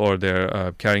jail or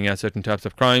they're carrying out certain types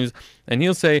of crimes. And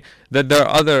he'll say that there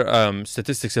are other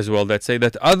statistics as well that say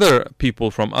that other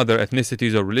people from other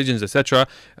ethnicities or religions, etc.,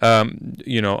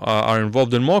 are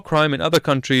involved in more crime in other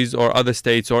countries or other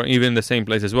states or even the same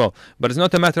place as well. But it's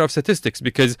not a matter of statistics,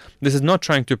 because this is not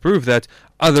trying to prove that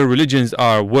other religions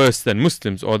are worse than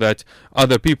Muslims or that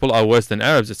other people are worse than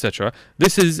Arabs, etc.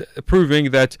 This is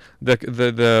proving that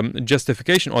the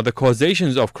justification or the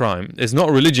causations of crime is not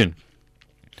religion.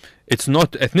 It's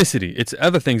not ethnicity. It's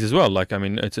other things as well. Like, I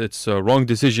mean, it's a wrong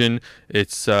decision.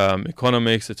 It's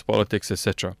economics. It's politics,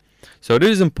 etc. So it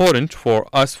is important for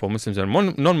us, for Muslims and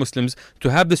non-Muslims, to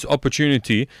have this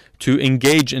opportunity to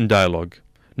engage in dialogue,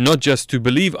 not just to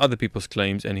believe other people's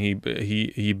claims. And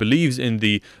he believes in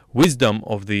the wisdom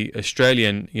of the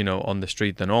Australian, on the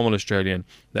street, the normal Australian,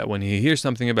 that when he hears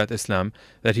something about Islam,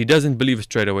 that he doesn't believe it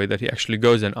straight away, that he actually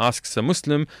goes and asks a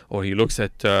Muslim, or he looks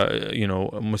at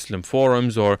Muslim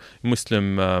forums or Muslim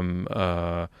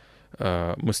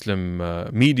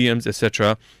mediums,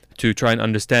 etc., to try and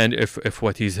understand if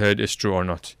what he's heard is true or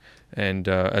not. And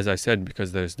as I said, because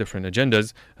there's different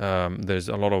agendas, there's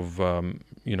a lot of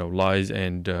lies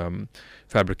and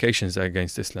fabrications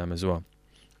against Islam as well.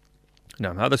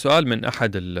 نعم، هذا سؤال من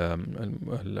أحد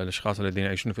الأشخاص الذين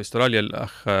يعيشون في أستراليا،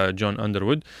 الأخ John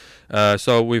Underwood.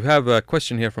 So we have a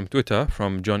question here from Twitter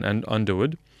from John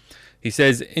Underwood. He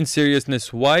says, in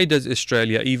seriousness, why does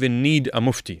Australia even need a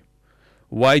mufti?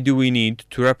 Why do we need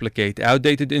to replicate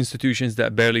outdated institutions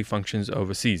that barely functions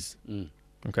overseas?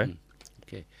 Okay.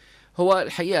 هو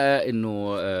الحقيقة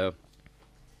إنه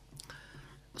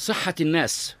صحة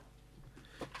الناس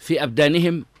في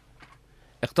أبدانهم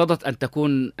اقتضت أن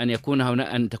تكون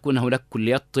هناك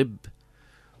كليات طب،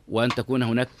 وأن تكون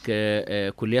هناك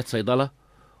كليات صيدلة،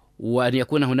 وأن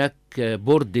يكون هناك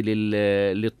بورد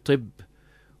للطب،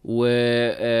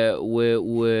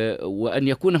 وأن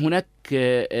يكون هناك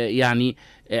يعني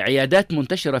عيادات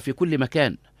منتشرة في كل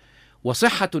مكان.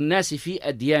 وصحة الناس في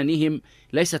أديانهم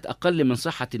ليست أقل من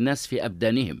صحة الناس في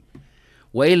أبدانهم.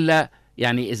 وإلا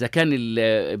يعني إذا كان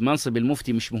منصب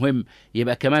المفتي مش مهم،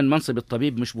 يبقى كمان منصب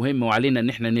الطبيب مش مهم وعلينا إن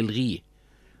احنا نلغيه.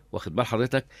 واخد بال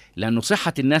حضرتك؟ لأنه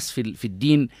صحة الناس في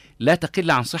الدين لا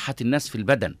تقل عن صحة الناس في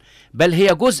البدن، بل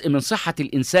هي جزء من صحة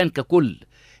الإنسان ككل.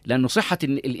 لأنه صحة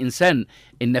الإنسان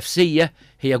النفسية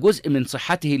هي جزء من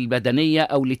صحته البدنية،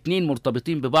 أو الاثنين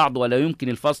مرتبطين ببعض، ولا يمكن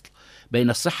الفصل بين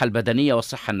الصحة البدنية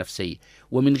والصحة النفسية.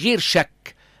 ومن غير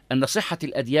شك أن صحة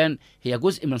الأديان هي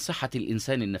جزء من صحة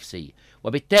الإنسان النفسية.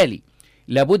 وبالتالي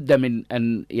لابد من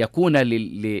أن يكون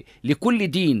لكل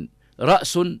دين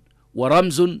رأس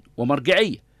ورمز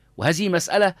ومرجعية. وهذه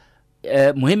مسألة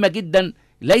مهمة جدا،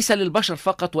 ليس للبشر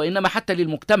فقط، وإنما حتى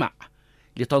للمجتمع،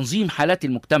 لتنظيم حالات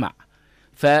المجتمع.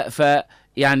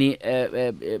 يعني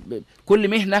كل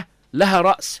مهنة لها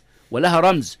رأس ولها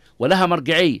رمز ولها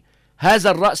مرجعية.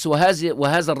 هذا الرأس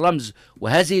وهذا الرمز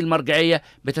وهذه المرجعية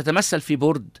بتتمثل في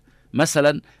بورد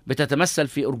مثلا، بتتمثل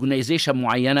في أورجنايزيشن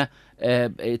معينة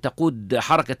تقود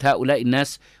حركة هؤلاء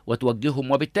الناس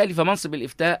وتوجههم. وبالتالي فمنصب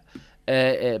الإفتاء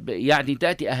يعني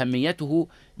تأتي أهميته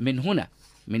من هنا،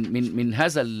 من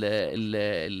هذا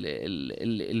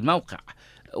الموقع.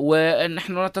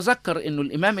 ونحن نتذكر أن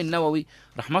الإمام النووي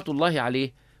رحمة الله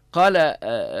عليه قال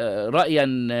رأيا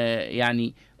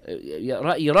يعني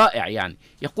رأي رائع، يعني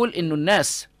يقول أن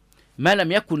الناس ما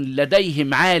لم يكن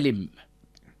لديهم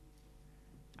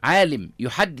عالم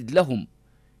يحدد لهم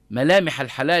ملامح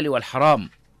الحلال والحرام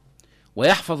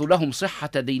ويحفظ لهم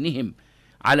صحة دينهم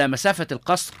على مسافة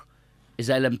القصر،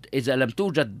 إذا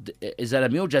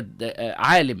لم يوجد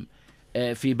عالم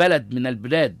في بلد من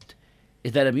البلاد،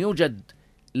 إذا لم يوجد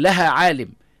لها عالم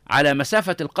على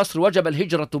مسافة القصر، وجب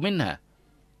الهجرة منها.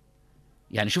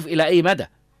 يعني شوف إلى أي مدى.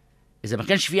 إذا ما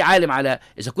كانش في عالم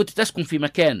إذا كنت تسكن في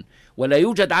مكان ولا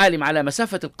يوجد عالم على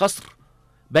مسافة القصر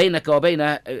بينك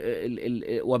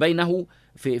وبينه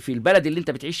في البلد اللي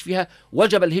أنت بتعيش فيها،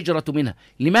 وجب الهجرة منها.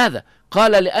 لماذا؟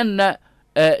 قال لأن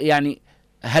يعني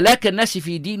هلاك الناس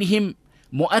في دينهم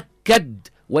مؤكد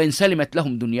وإن سلمت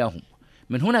لهم دنياهم.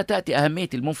 من هنا تأتي أهمية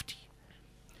المفتي.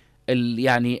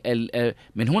 يعني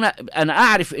من هنا أنا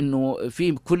أعرف أنه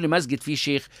في كل مسجد فيه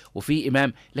شيخ وفيه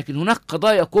إمام، لكن هناك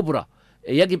قضايا كبرى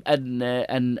يجب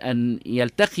أن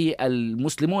يلتقي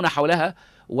المسلمون حولها،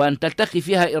 وأن تلتقي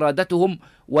فيها إرادتهم،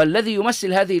 والذي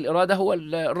يمثل هذه الإرادة هو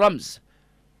الرمز.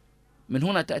 من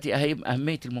هنا تأتي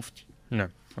أهمية المفتي. نعم.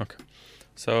 Okay.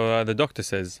 So the doctor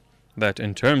says that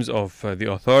in terms of the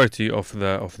authority of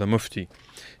the mufti,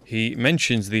 he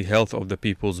mentions the health of the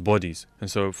people's bodies. And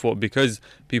so because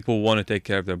people want to take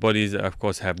care of their bodies, they of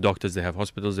course have doctors, they have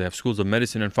hospitals, they have schools of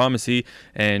medicine and pharmacy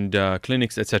and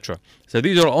clinics, etc. So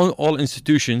these are all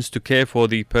institutions to care for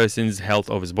the person's health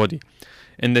of his body.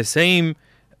 In the same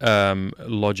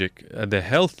logic, the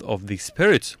health of the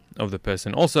spirit of the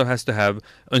person also has to have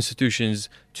institutions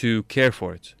to care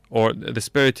for it. Or the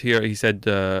spirit here, he said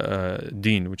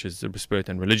deen, which is the spirit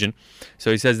and religion.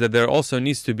 So he says that there also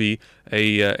needs to be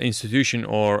a institution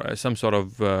or some sort of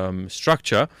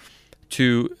structure to,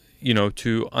 you know,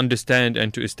 to understand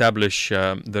and to establish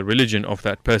the religion of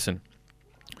that person.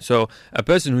 So a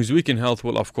person who's weak in health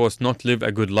will, of course, not live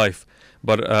a good life.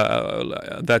 But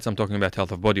that's, I'm talking about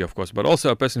health of body, of course. But also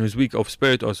a person who's weak of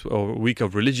spirit or weak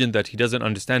of religion, that he doesn't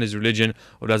understand his religion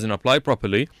or doesn't apply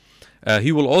properly,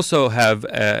 he will also have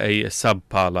a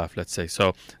subpar life, let's say.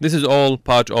 So this is all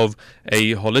part of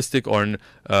a holistic or an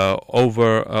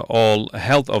overall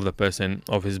health of the person,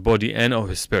 of his body and of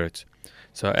his spirit.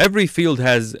 So every field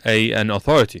has an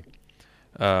authority.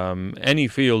 Any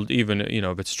field, even, you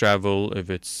know, if it's travel, if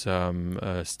it's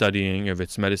studying, if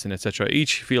it's medicine, etc.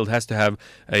 Each field has to have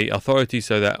a authority,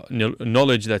 so that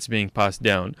knowledge that's being passed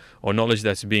down or knowledge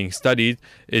that's being studied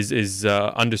is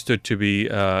understood to be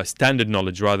standard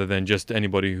knowledge, rather than just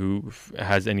anybody who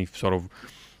has any sort of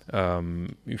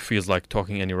feels like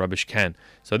talking any rubbish can.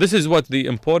 So this is what the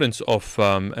importance of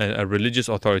a religious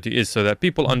authority is, so that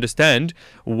people understand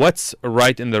what's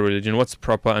right in the religion, what's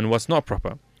proper and what's not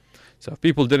proper. So if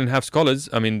people didn't have scholars,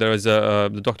 I mean, there is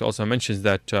the doctor also mentions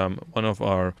that one of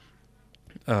our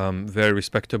very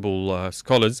respectable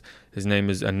scholars, his name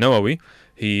is An-Nawawi,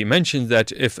 he mentions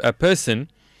that if a person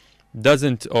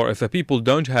doesn't, or if a people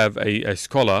don't have a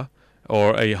scholar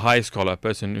or a high scholar, a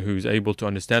person who's able to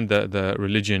understand the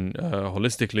religion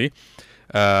holistically,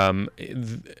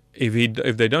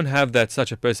 if they don't have that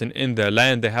such a person in their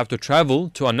land, they have to travel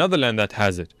to another land that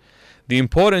has it. The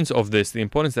importance of this, the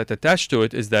importance that attached to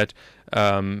it, is that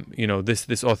you know,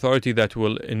 this authority that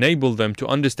will enable them to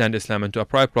understand Islam and to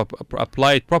apply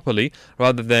it properly,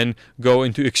 rather than go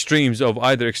into extremes of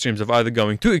either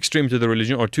going too extreme to the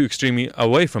religion or too extremely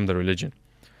away from the religion.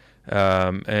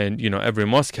 And you know, every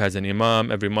mosque has an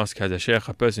imam, every mosque has a sheikh,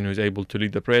 a person who's able to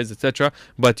lead the prayers, etc.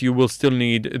 But you will still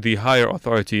need the higher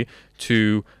authority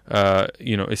to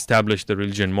you know, establish the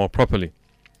religion more properly.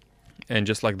 And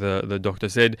just like the doctor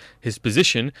said, his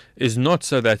position is not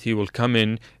so that he will come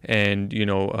in and, you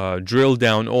know, drill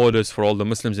down orders for all the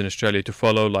Muslims in Australia to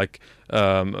follow like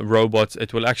robots.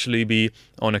 It will actually be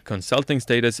on a consulting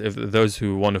status, if those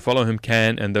who want to follow him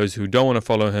can, and those who don't want to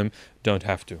follow him don't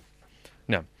have to.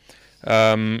 Now,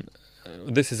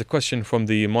 this is a question from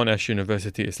the Monash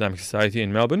University Islamic Society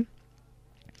in Melbourne.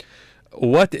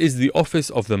 What is the office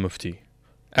of the Mufti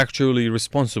actually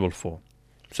responsible for?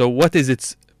 So what is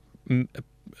its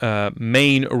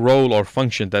main role or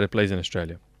function that it plays in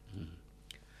Australia?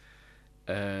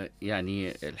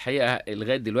 يعني الحقيقة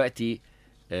لغاية دلوقتي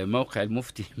موقع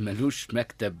المفتي ملوش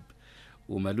مكتب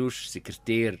وملوش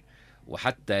سكرتير،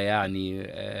 وحتى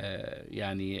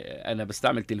يعني أنا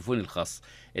بستعمل تليفوني الخاص.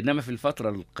 إنما في الفترة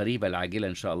القريبة العاجلة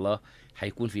إن شاء الله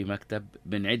هيكون في مكتب،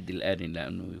 بنعد الآن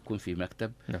لأنه يكون في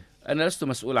مكتب. أنا لست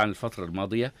مسؤول عن الفترة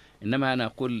الماضية، إنما أنا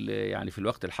أقول يعني في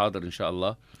الوقت الحاضر إن شاء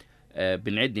الله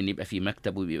بنعد ان يبقى في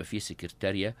مكتب ويبقى في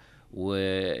سكرتارية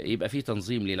ويبقى في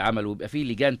تنظيم للعمل ويبقى في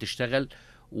لجان تشتغل،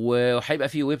 وهيبقى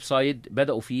في ويب سايت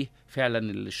بدأوا فيه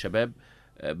فعلا الشباب.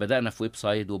 بدأنا في ويب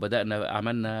سايت وبدأنا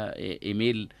عملنا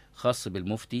ايميل خاص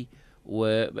بالمفتي،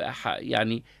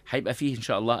 ويعني هيبقى فيه ان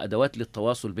شاء الله ادوات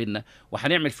للتواصل بيننا،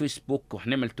 وهنعمل فيسبوك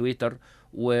وهنعمل تويتر،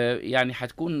 ويعني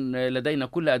هتكون لدينا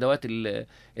كل ادوات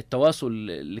التواصل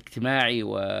الاجتماعي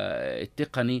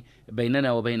والتقني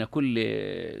بيننا وبين كل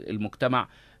المجتمع،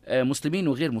 مسلمين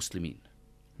وغير مسلمين.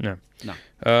 No.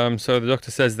 So the doctor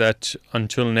says that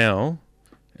until now,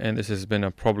 and this has been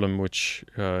a problem which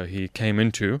he came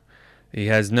into, he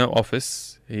has no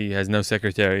office, he has no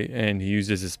secretary, and he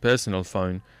uses his personal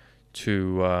phone to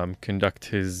conduct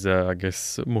his, I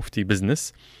guess, mufti business.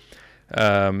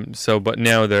 But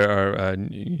now there are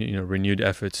renewed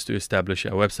efforts to establish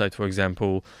a website, for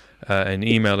example, an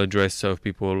email address, so if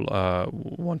people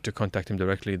want to contact him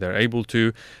directly, they're able to.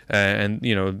 And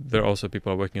there are also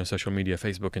people working on social media,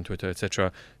 Facebook and Twitter,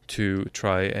 etc., to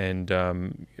try and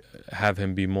have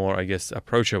him be more, I guess,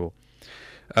 approachable.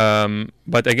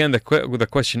 But again, the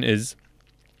question is,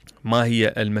 ما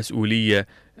هي المسؤولية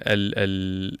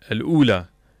الأولى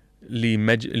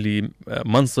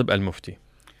لمنصب المفتي؟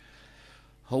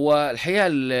 هو الحقيقة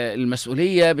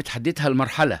المسؤولية بتحددها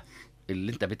المرحلة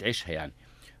اللي انت بتعيشها يعني.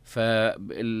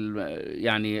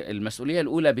 يعني المسؤولية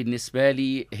الأولى بالنسبة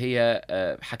لي هي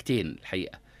حاجتين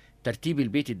الحقيقة: ترتيب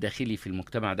البيت الداخلي في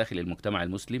المجتمع داخل المجتمع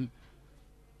المسلم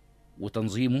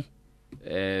وتنظيمه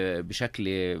بشكل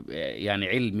يعني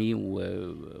علمي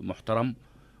ومحترم،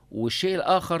 والشيء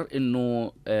الآخر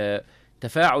إنه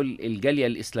تفاعل الجالية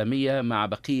الإسلامية مع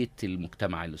بقية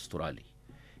المجتمع الأسترالي.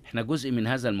 احنا جزء من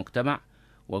هذا المجتمع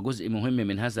وجزء مهم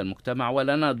من هذا المجتمع،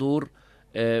 ولنا دور.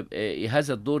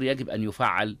 هذا الدور يجب أن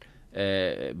يفعل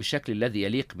بالشكل الذي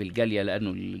يليق بالجالية، لأنه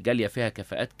الجالية فيها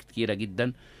كفاءات كتيرة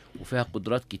جدا، وفيها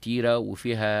قدرات كتيرة،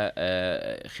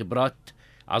 وفيها خبرات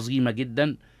عظيمة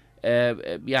جدا.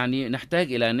 يعني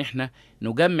نحتاج إلى أن احنا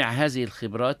نجمع هذه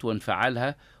الخبرات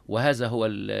ونفعلها، وهذا هو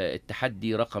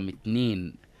التحدي رقم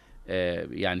 2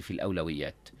 يعني في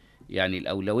الأولويات. يعني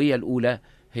الأولوية الأولى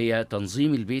هي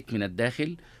تنظيم البيت من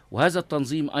الداخل، وهذا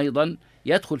التنظيم أيضا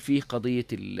يدخل فيه قضية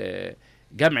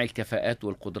جمع الكفاءات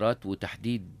والقدرات،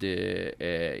 وتحديد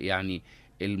يعني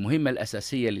المهمة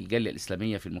الأساسية للجالية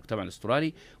الإسلامية في المجتمع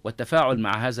الأسترالي، والتفاعل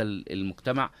مع هذا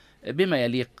المجتمع بما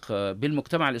يليق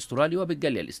بالمجتمع الأسترالي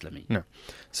وبالجالية الإسلامية. No.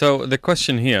 So the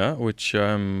question here, which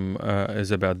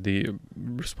is about the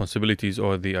responsibilities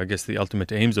or I guess the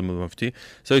ultimate aims of the Mufti.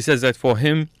 So he says that for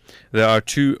him, there are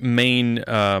 2 main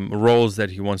roles that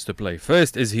he wants to play.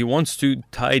 First is he wants to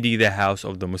tidy the house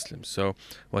of the Muslims. So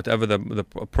whatever the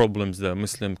problems the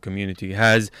Muslim community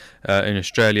has in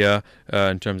Australia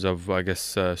in terms of, I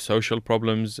guess, social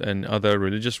problems and other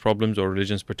religious problems or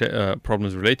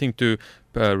problems relating to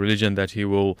religion, that he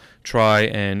will try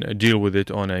and deal with it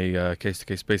on a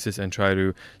case-to-case basis and try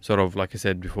to sort of, like I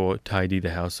said before, tidy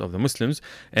the house of the Muslims.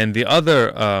 And the other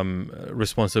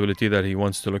responsibility that he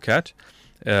wants to look at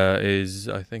is,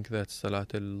 I think that's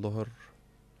Salat al-Dhuhr.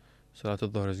 Salat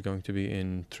al-Dhuhr is going to be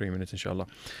in 3 minutes, inshallah.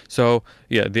 So,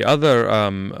 yeah, the other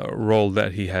role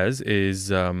that he has is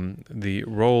the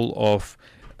role of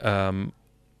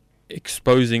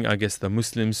exposing, I guess, the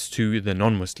Muslims to the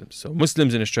non-Muslims. So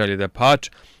Muslims in Australia, they're part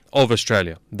of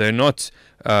Australia. They're not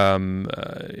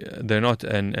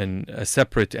a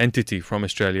separate entity from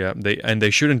Australia. They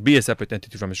shouldn't be a separate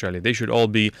entity from Australia. They should all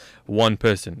be one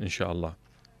person, inshallah.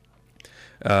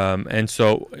 And so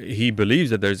he believes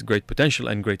that there's great potential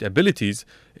and great abilities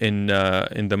in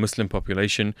the Muslim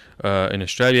population in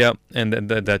Australia, and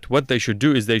that what they should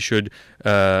do is they should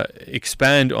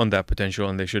expand on that potential,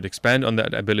 and they should expand on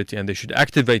that ability, and they should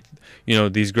activate,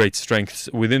 these great strengths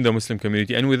within the Muslim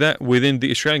community and within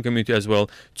the Australian community as well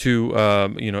to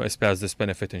espouse this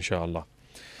benefit, inshallah.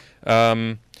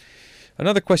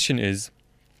 Another question is,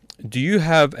 do you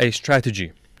have a strategy?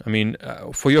 I mean,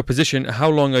 for your position, how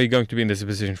long are you going to be in this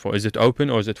position for? Is it open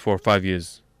or is it for 5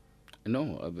 years? No,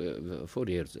 4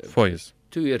 years. 4 years.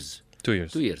 2 years. 2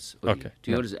 years. 2 years. Okay.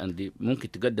 2 years and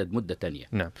ممكن تجدد مدة تانية.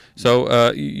 No. So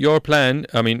your plan,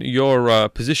 I mean, your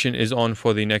position is on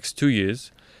for the next 2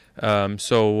 years.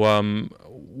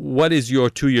 What is your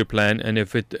 2-year plan? And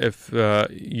if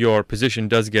your position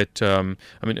does get,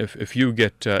 if you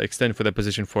get extended for that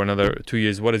position for another 2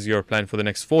 years, what is your plan for the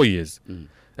next 4 years?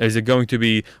 Is it going to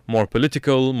be more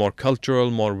political, more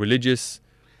cultural, more religious?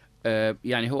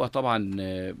 يعني هو طبعا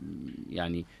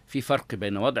يعني في فرق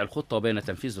بين وضع الخطة وبين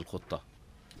تنفيذ الخطة،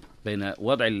 بين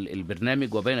وضع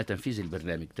البرنامج وبين تنفيذ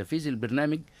البرنامج. تنفيذ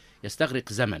البرنامج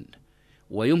يستغرق زمن،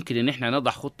 ويمكن ان احنا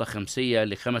نضع خطة خمسية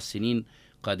ل5 سنين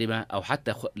قادمة، او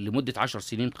حتى لمدة 10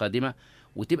 سنين قادمة،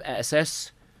 وتبقى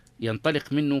اساس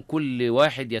ينطلق منه كل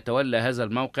واحد يتولى هذا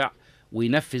الموقع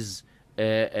وينفذ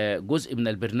جزء من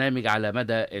البرنامج على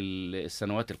مدى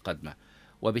السنوات القادمة.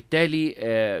 وبالتالي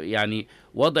يعني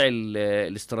وضع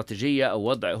الاستراتيجية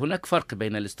أو هناك فرق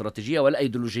بين الاستراتيجية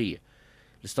والأيديولوجية.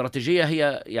 الاستراتيجية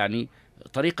هي يعني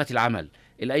طريقة العمل،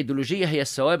 الأيديولوجية هي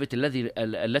الثوابت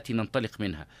التي ننطلق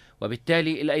منها.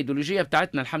 وبالتالي الأيديولوجية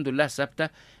بتاعتنا الحمد لله ثابتة،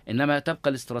 إنما تبقى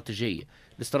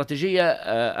الاستراتيجية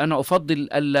أنا أفضل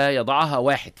ألا يضعها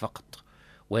واحد فقط،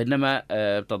 وإنما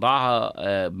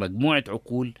تضعها مجموعة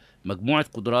عقول، مجموعة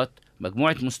قدرات،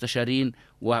 مجموعة مستشارين،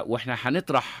 وإحنا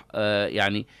هنطرح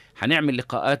يعني هنعمل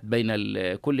لقاءات بين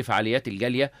كل فعاليات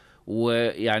الجالية،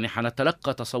 ويعني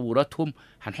هنتلقى تصوراتهم،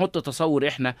 هنحط تصور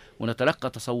إحنا ونتلقى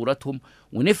تصوراتهم،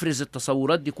 ونفرز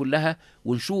التصورات دي كلها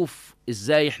ونشوف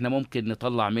إزاي إحنا ممكن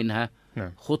نطلع منها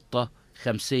خطة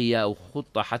خمسية أو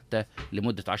خطة حتى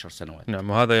لمدة 10 سنوات. نعم،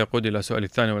 وهذا يقود إلى سؤال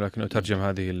الثاني، ولكن أترجم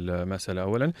هذه المسألة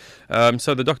أولا.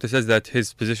 So the doctor says that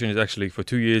his position is actually for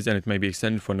 2 years and it may be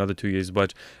extended for another 2 years,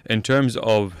 but in terms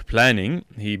of planning,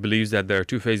 he believes that there are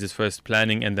 2 phases, first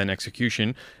planning and then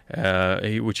execution,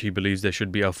 which he believes there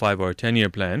should be a 5 or a 10-year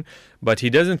plan. But he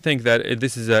doesn't think that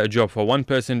this is a job for one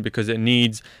person because it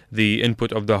needs the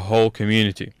input of the whole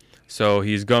community. So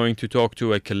he's going to talk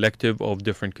to a collective of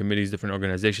different committees, different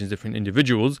organizations, different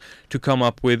individuals to come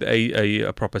up with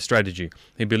a proper strategy.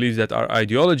 He believes that our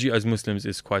ideology as Muslims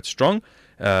is quite strong,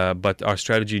 but our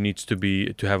strategy needs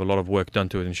to have a lot of work done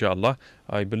to it, inshallah.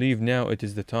 I believe now it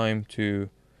is the time to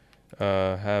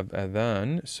have adhan,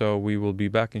 so we will be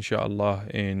back, inshallah,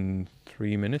 in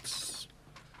 3 minutes.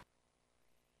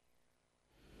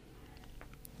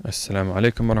 Assalamu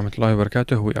alaikum wa rahmatullahi wa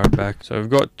barakatuh. We are back. So we've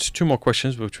got 2 more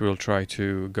questions which we'll try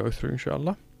to go through,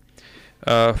 inshallah.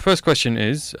 First question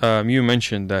is, you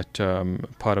mentioned that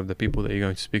part of the people that you're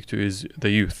going to speak to is the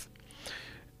youth.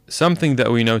 Something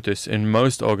that we notice in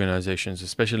most organizations,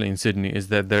 especially in Sydney, is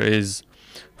that there is,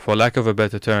 for lack of a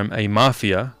better term, a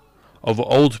mafia of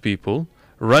old people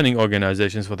running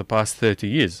organizations for the past 30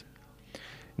 years.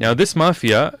 Now, this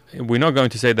mafia, we're not going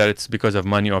to say that it's because of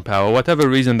money or power. Whatever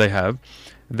reason they have,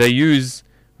 they use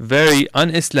very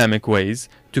un-Islamic ways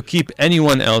to keep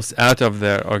anyone else out of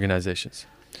their organizations.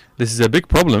 This is a big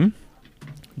problem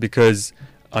because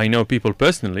I know people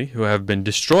personally who have been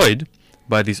destroyed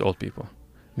by these old people.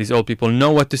 These old people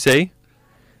know what to say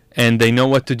and they know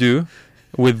what to do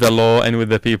with the law and with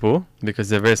the people because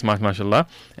they're very smart, mashallah,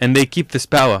 and they keep this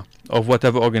power of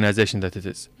whatever organization that it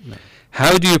is. No.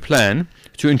 How do you plan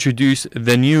to introduce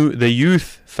the youth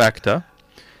factor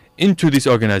into these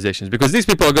organizations? Because these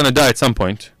people are going to die at some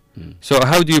point. So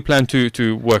how do you plan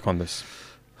to work on this?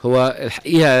 هو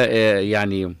الحقيقة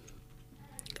يعني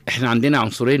احنا عندنا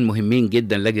عنصرين مهمين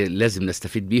جدا لازم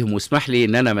نستفيد بيهم، واسمح لي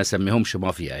ان انا ما اسميهمش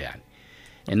مافيا يعني،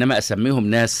 انما اسميهم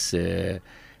ناس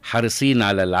حريصين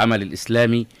على العمل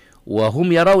الاسلامي،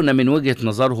 وهم يرون من وجهة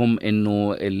نظرهم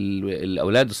انه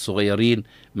الاولاد الصغيرين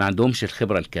ما عندهمش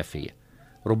الخبرة الكافية.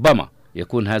 ربما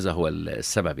يكون هذا هو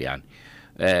السبب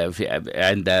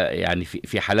يعني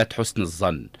في حالات حسن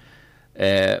الظن،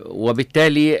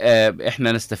 وبالتالي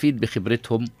احنا نستفيد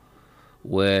بخبرتهم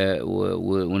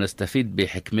ونستفيد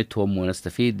بحكمتهم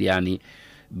ونستفيد يعني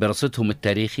برصيدهم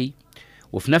التاريخي،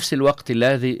 وفي نفس الوقت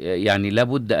يعني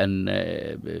لابد أن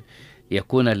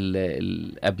يكون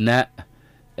الأبناء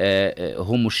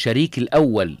هم الشريك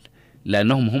الأول،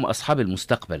 لأنهم هم أصحاب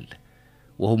المستقبل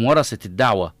وهم ورثة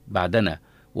الدعوة بعدنا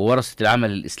وورثة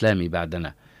العمل الإسلامي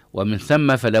بعدنا، ومن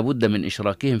ثم فلا بد من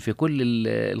إشراكهم في كل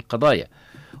القضايا.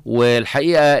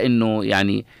 والحقيقة أنه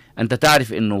يعني أنت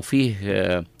تعرف أنه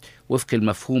فيه وفق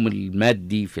المفهوم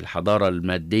المادي في الحضارة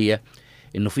المادية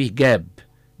أنه فيه جاب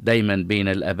دايما بين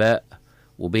الآباء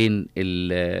وبين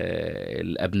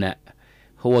الأبناء.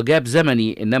 هو جاب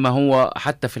زمني، إنما هو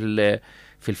حتى في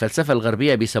الفلسفة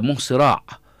الغربية بيسموه صراع،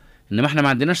 إنما احنا ما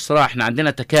عندناش صراع، احنا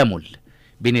عندنا تكامل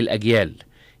بين الأجيال،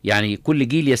 يعني كل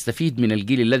جيل يستفيد من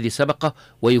الجيل الذي سبقه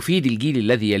ويفيد الجيل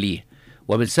الذي يليه،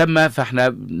 ومن ثم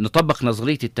فاحنا نطبق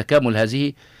نظرية التكامل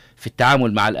هذه في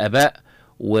التعامل مع الآباء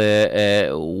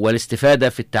والاستفادة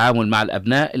في التعامل مع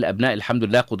الأبناء. الأبناء الحمد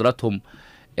لله قدراتهم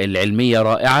العلمية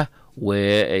رائعة،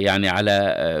 ويعني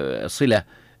على صلة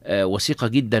وثيقة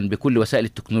جدا بكل وسائل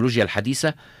التكنولوجيا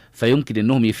الحديثة، فيمكن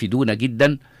أنهم يفيدونا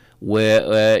جدا،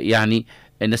 ويعني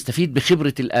نستفيد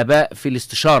بخبرة الآباء في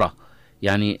الاستشارة،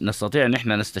 يعني نستطيع أن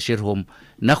احنا نستشيرهم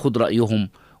ناخد رأيهم،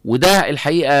 وده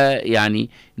الحقيقة يعني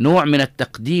نوع من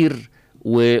التقدير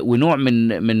ونوع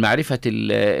من معرفة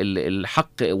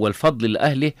الحق والفضل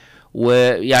لأهله.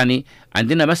 ويعني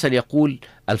عندنا مثل يقول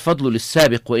الفضل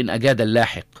للسابق وإن أجاد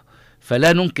اللاحق،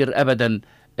 فلا ننكر أبدا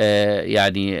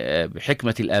يعني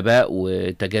حكمة الآباء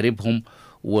وتجاربهم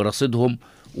ورصيدهم،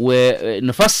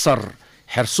 ونفسر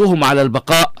حرصهم على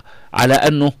البقاء على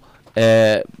أنه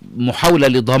محاولة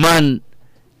لضمان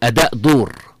أداء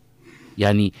دور،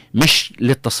 يعني مش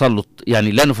للتسلط،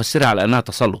 يعني لا نفسرها على أنها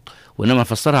تسلط، وإنما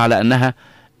نفسرها على أنها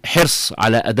حرص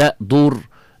على أداء دور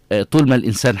طول ما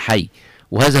الإنسان حي،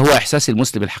 وهذا هو إحساس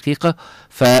المسلم الحقيقة.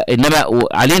 فإنما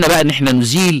علينا بقى أن احنا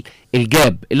نزيل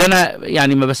الجاب اللي أنا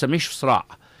يعني ما بسميش صراع،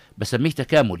 بسميه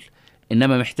تكامل،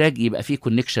 إنما محتاج يبقى فيه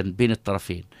كونكشن بين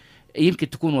الطرفين. يمكن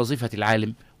تكون وظيفة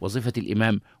العالم، وظيفة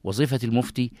الإمام، وظيفة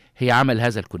المفتي هي عمل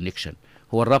هذا الكونكشن،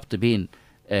 هو الربط بين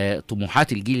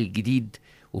طموحات الجيل الجديد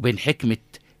وبين حكمة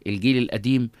الجيل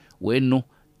القديم، وإنه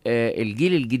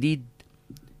الجيل الجديد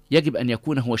يجب أن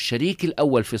يكون هو الشريك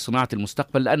الأول في صناعة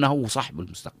المستقبل، لأنه هو صاحب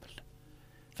المستقبل،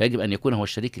 فيجب أن يكون هو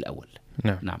الشريك الأول.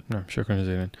 نعم. شكرا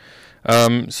جزيلا.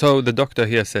 So the doctor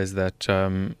here says that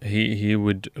he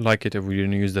would like it if we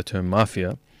didn't use the term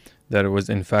mafia, that it was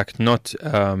in fact not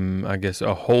I guess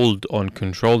a hold on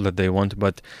control that they want,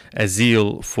 but a zeal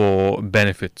for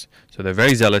benefit. So they're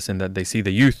very zealous in that they see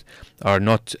the youth are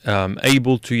not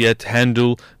able to yet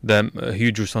handle the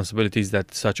huge responsibilities that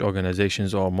such organizations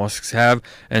or mosques have,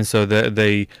 and so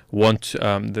they want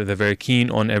they're very keen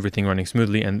on everything running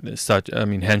smoothly, and such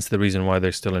hence the reason why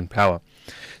they're still in power.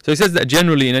 So he says that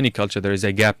generally in any culture there is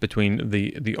a gap between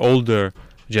the older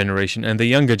generation and the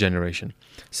younger generation.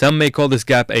 Some may call this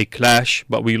gap a clash,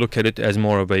 but we look at it as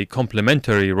more of a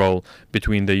complementary role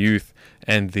between the youth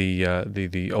and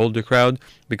the older crowd,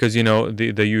 because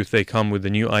the youth, they come with the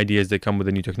new ideas, they come with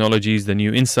the new technologies, the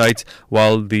new insights,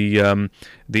 while the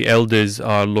elders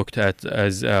are looked at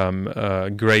as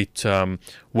great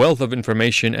wealth of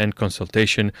information and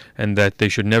consultation, and that they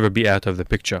should never be out of the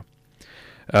picture.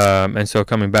 And so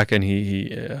coming back, and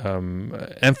he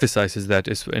emphasizes that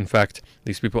in fact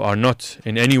these people are not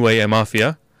in any way a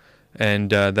mafia, and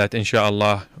that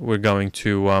inshallah we're going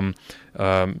to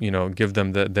give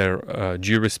them their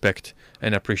due respect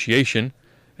and appreciation,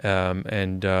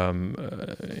 and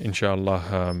inshallah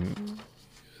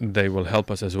they will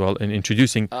help us as well in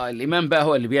introducing. الإمام بقى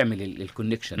هو اللي بيعمل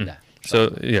الكونكشن ده.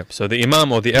 So the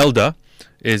imam or the elder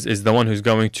is the one who's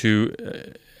going to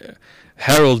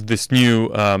herald this new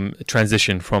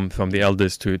transition from the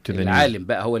elders to the new. العالم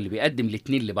بقى هو اللي بيقدم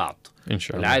الاثنين لبعض. إن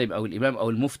شاء الله. العالم أو الإمام أو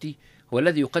المفتي هو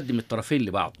الذي يقدم الطرفين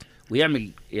لبعض ويعمل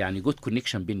يعني good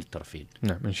connection بين الطرفين.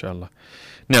 نعم إن شاء الله.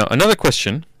 Now another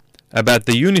question about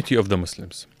the unity of the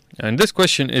Muslims, and this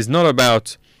question is not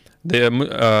about the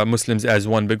Muslims as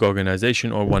one big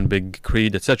organization or one big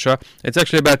creed, etc. It's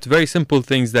actually about very simple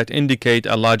things that indicate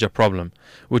a larger problem,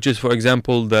 which is, for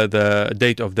example, the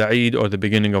date of the Eid or the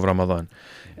beginning of Ramadan.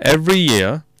 Every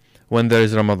year when there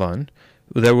is Ramadan,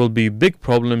 there will be big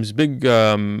problems, big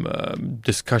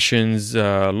discussions,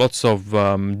 lots of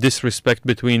disrespect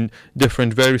between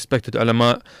different very respected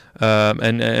ulama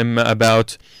and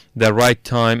about the right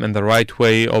time and the right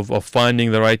way of finding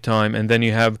the right time. And then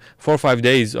you have 4 or 5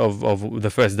 days of the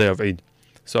first day of Eid.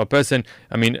 So a person,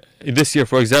 this year,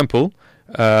 for example,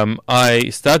 I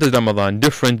started Ramadan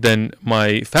different than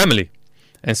my family.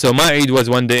 And so my Eid was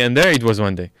one day and their Eid was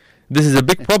one day. This is a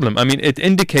big problem. It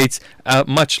indicates a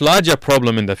much larger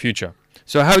problem in the future.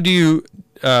 So how do you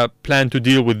plan to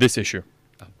deal with this issue?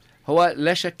 هو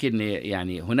لا شك ان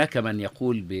يعني هناك من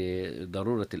يقول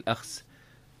بضرورة الأخذ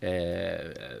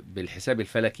بالحساب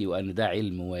الفلكي، وأن ده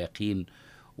علم ويقين،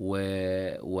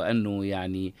 وأنه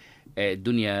يعني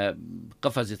الدنيا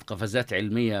قفزت قفزات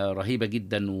علمية رهيبة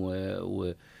جدا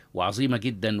وعظيمة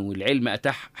جدا، والعلم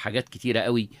أتاح حاجات كتيرة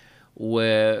قوي،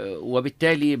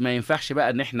 وبالتالي ما ينفعش بقى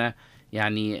ان احنا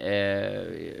يعني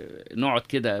نقعد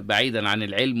كده بعيدا عن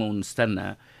العلم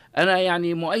ونستنى. انا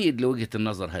يعني مؤيد لوجهة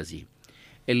النظر هذه.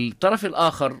 الطرف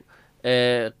الآخر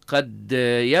قد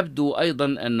يبدو أيضا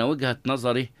أن وجهة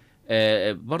نظره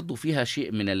برضو فيها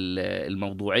شيء من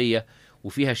الموضوعية،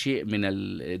 وفيها شيء من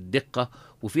الدقة،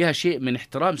 وفيها شيء من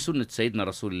احترام سنة سيدنا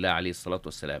رسول الله عليه الصلاة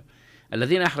والسلام،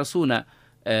 الذين يحرصون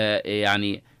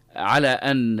يعني على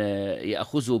أن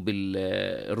يأخذوا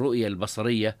بالرؤية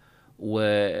البصرية،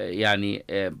 ويعني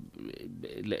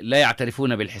لا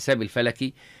يعترفون بالحساب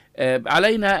الفلكي.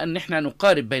 علينا أن احنا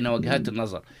نقارب بين وجهات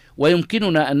النظر،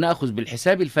 ويمكننا أن نأخذ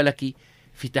بالحساب الفلكي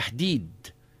في تحديد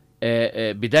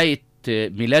بداية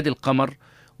ميلاد القمر،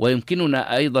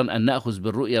 ويمكننا أيضا أن نأخذ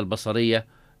بالرؤية البصرية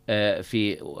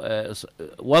في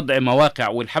وضع مواقع،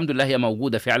 والحمد لله هي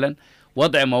موجودة فعلا،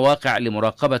 وضع مواقع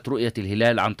لمراقبة رؤية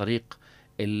الهلال عن طريق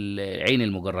العين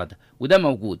المجردة، وده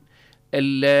موجود.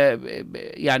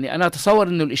 يعني أنا أتصور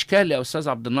أنه الإشكال يا أستاذ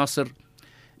عبد الناصر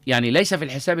يعني ليس في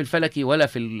الحساب الفلكي ولا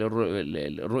في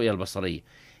الرؤية البصرية،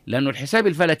 لأنه الحساب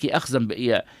الفلكي أخذا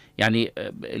يعني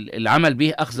العمل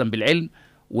به أخذا بالعلم،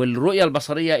 والرؤية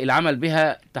البصرية العمل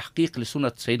بها تحقيق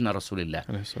لسنة سيدنا رسول الله.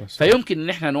 فيمكن أن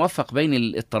احنا نوفق بين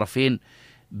الطرفين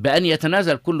بأن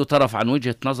يتنازل كل طرف عن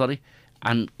وجهة نظره،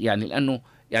 عن يعني لأنه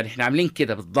يعني احنا عاملين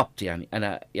كده بالضبط، يعني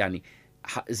أنا يعني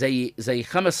زي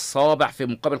 5 صوابع في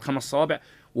مقابل 5 صوابع،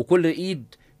 وكل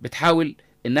ايد بتحاول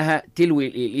انها تلوي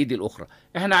الايد الاخرى.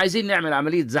 احنا عايزين نعمل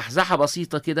عملية زحزحة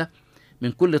بسيطة كده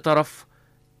من كل طرف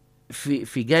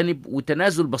في جانب،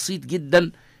 وتنازل بسيط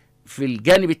جدا في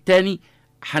الجانب الثاني،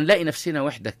 هنلاقي نفسنا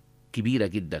وحدة كبيرة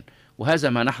جدا، وهذا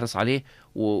ما نحرص عليه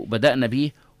وبدأنا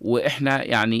به. واحنا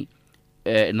يعني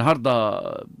النهاردة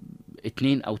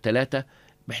 2 أو 3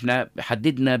 احنا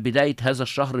حددنا بداية هذا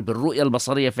الشهر بالرؤية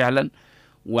البصرية فعلا،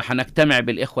 وحنجتمع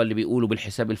بالإخوة اللي بيقولوا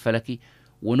بالحساب الفلكي،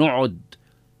 ونقعد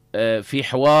في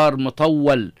حوار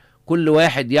مطول، كل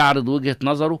واحد يعرض وجهة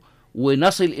نظره،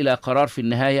 ونصل إلى قرار في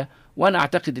النهاية. وأنا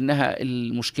أعتقد أنها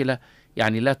المشكلة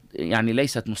يعني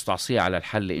ليست مستعصية على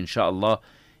الحل إن شاء الله،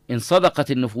 إن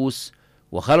صدقت النفوس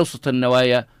وخلصت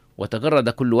النوايا وتجرد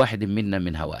كل واحد منا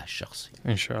من هواه الشخصي.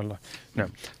 Inshallah. No.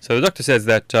 So the doctor says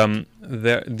that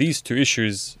these two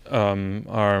issues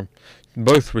are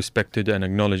both respected and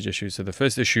acknowledged issues. So the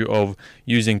first issue of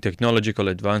using technological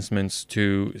advancements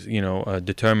to,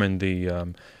 determine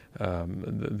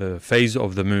the phase of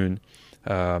the moon.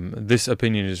 This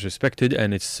opinion is respected and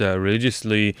it's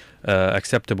religiously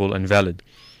acceptable and valid.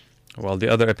 While the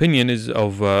other opinion is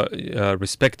of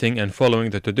respecting and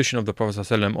following the tradition of the Prophet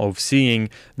ﷺ of seeing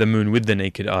the moon with the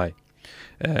naked eye.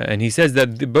 And he says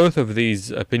that both of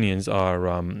these opinions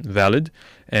are valid,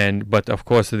 but of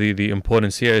course the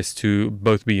importance here is to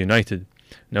both be united.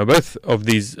 Now both of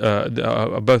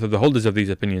the holders of these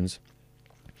opinions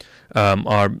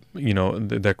are,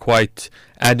 they're quite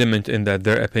adamant in that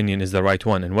their opinion is the right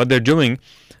one, and what they're doing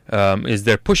is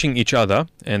they're pushing each other,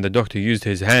 and the doctor used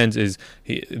his hands,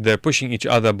 they're pushing each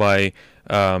other by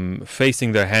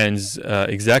facing their hands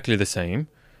exactly the same,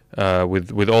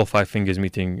 with all 5 fingers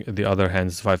meeting the other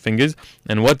hand's 5 fingers.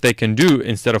 And what they can do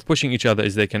instead of pushing each other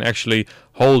is they can actually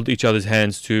hold each other's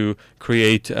hands to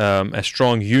create a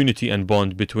strong unity and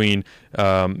bond between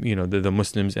the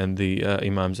Muslims and the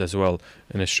Imams as well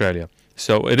in Australia.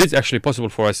 So it is actually possible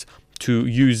for us to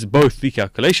use both the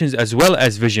calculations as well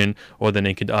as vision or the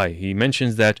naked eye. He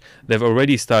mentions that they've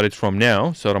already started from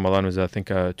now, so Ramadan was I think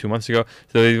 2 months ago,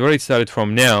 so they've already started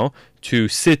from now to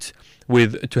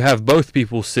have both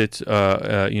people sit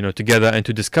together and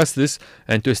to discuss this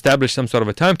and to establish some sort of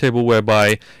a timetable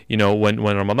whereby when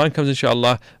Ramadan comes,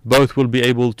 inshallah, both will be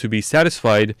able to be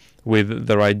satisfied with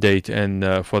the right date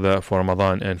and for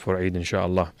Ramadan and for Eid,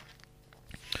 inshallah.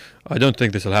 I don't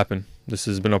think this will happen. This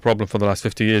has been a problem for the last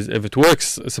 50 years. If it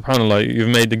works, subhanallah, you've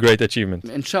made a great achievement.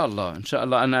 إن شاء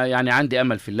الله أنا يعني عندي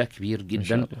أمل في الله كبير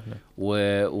جدا.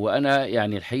 وأنا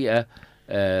يعني الحقيقة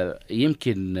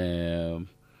يمكن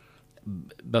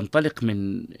بنطلق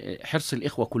من حرص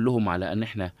الإخوة كلهم على أن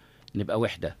احنا نبقى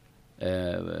وحدة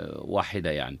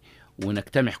واحدة يعني،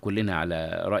 ونجتمع كلنا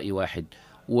على رأي واحد.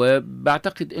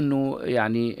 وبعتقد أنه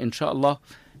يعني إن شاء الله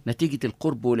نتيجة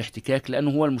القرب والاحتكاك،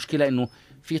 لأنه هو المشكلة أنه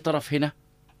في طرف هنا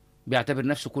بيعتبر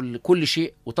نفسه كل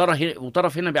شيء،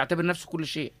 وطرف هنا بيعتبر نفسه كل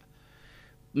شيء.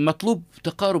 مطلوب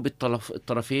تقارب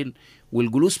الطرفين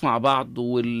والجلوس مع بعض.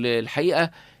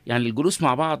 والحقيقة يعني الجلوس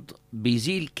مع بعض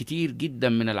بيزيل كتير جدا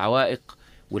من العوائق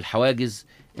والحواجز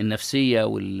النفسية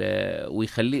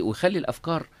ويخلي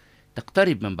الأفكار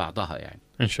تقترب من بعضها يعني.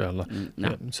 Inshallah.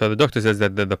 Yeah. So the doctor says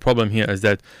that the problem here is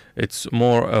that it's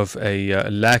more of a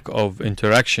lack of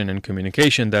interaction and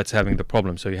communication that's having the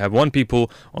problem. So you have people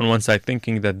on one side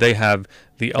thinking that they have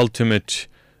the ultimate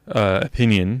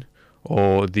opinion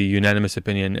or the unanimous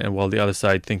opinion, and while the other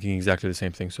side thinking exactly the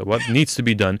same thing. So what needs to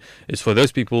be done is for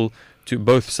those people, to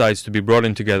both sides, to be brought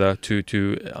in together to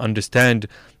understand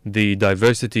the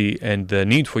diversity and the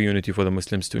need for unity for the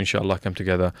Muslims to inshallah come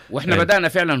together. واحنا بدأنا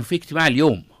فعلا في اجتماع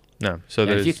اليوم. نعم. So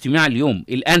يعني في اجتماع اليوم،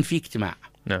 الآن في اجتماع.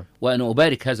 نعم. وأنا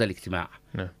أبارك هذا الاجتماع.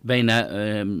 نعم. بين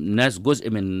ناس جزء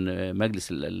من مجلس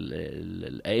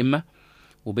الأئمة،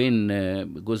 وبين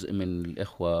جزء من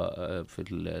الإخوة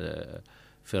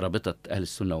في رابطة أهل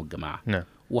السنة والجماعة. نعم.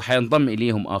 وحينضم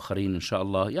إليهم آخرين إن شاء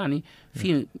الله، يعني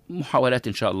في محاولات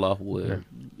إن شاء الله،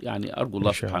 ويعني أرجو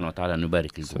الله سبحانه وتعالى أن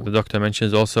يبارك الجهود. So the doctor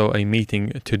mentions also a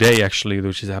meeting today actually,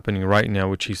 which is happening right now,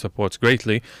 which he supports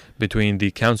greatly, between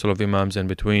the Council of Imams and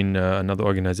between another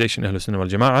organization, Ahl Sunnah wal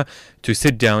Jama'ah, to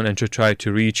sit down and to try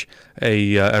to reach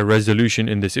a resolution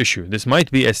in this issue. This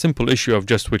might be a simple issue of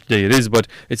just which day it is, but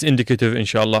it's indicative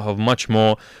inshallah of much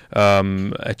more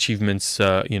achievements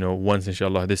once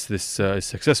inshallah this is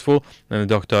successful, and the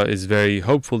doctor is very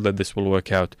hopeful that this will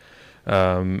work out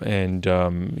and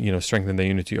strengthen the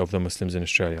unity of the Muslims in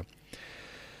Australia.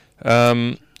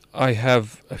 I have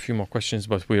a few more questions,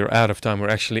 but we are out of time.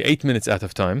 We're actually 8 minutes out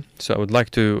of time. So I would like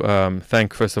to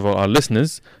thank, first of all, our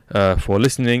listeners for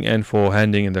listening and for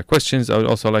handing in their questions. I would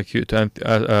also like you to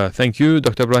thank you,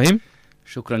 Dr. Ibrahim.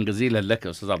 شكرا جزيلا لك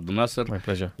يا أستاذ عبد الناصر. My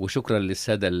pleasure. وشكرا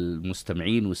للسادة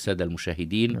المستمعين والسادة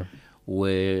المشاهدين.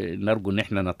 ونرجو ان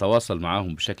احنا نتواصل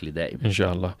معاهم بشكل دائم.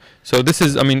 Inshallah. So this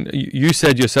is, you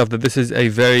said yourself that this is a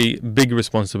very big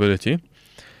responsibility.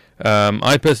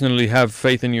 I personally have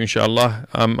faith in you, inshallah.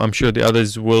 I'm sure the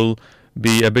others will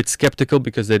be a bit skeptical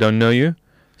because they don't know you.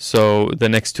 So the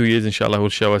next 2 years, inshallah, will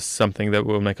show us something that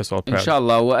will make us all proud. إن شاء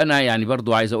الله. وأنا يعني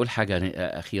برضو عايز أقول حاجة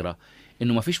أخيرة،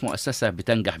 إنه ما فيش مؤسسة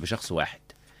بتنجح بشخص واحد.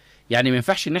 يعني ما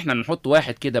ينفعش إن إحنا نحط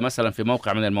واحد كده مثلا في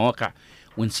موقع من المواقع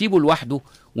ونسيبه لوحده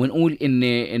ونقول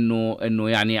إنه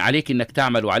يعني عليك إنك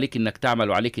تعمل وعليك إنك تعمل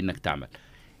وعليك إنك تعمل.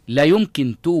 لا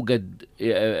يمكن توجد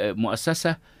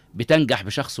مؤسسة بتنجح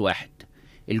بشخص واحد.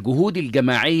 الجهود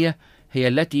الجماعية هي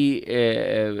التي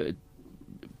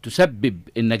تسبب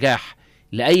النجاح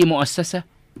لأي مؤسسة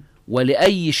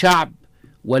ولأي شعب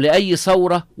ولأي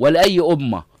ثورة ولأي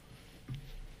أمة.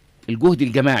 الجهد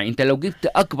الجماعي. انت لو جبت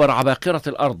أكبر عباقرة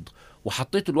الأرض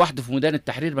وحطيته لوحده في ميدان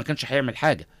التحرير ما كانش هيعمل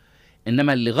حاجة.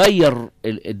 إنما اللي غير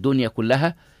الدنيا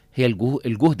كلها هي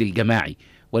الجهد الجماعي.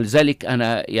 ولذلك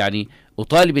أنا يعني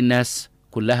أطالب الناس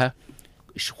كلها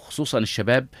خصوصا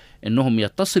الشباب انهم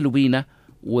يتصلوا بينا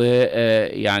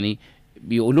ويعني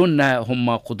بيقولوا لنا هم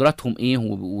قدراتهم ايه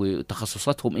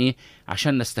وتخصصاتهم ايه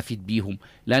عشان نستفيد بيهم،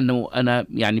 لانه انا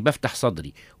يعني بفتح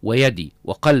صدري ويدي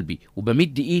وقلبي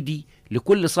وبمد ايدي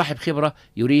لكل صاحب خبرة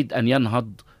يريد ان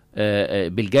ينهض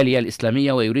بالجالية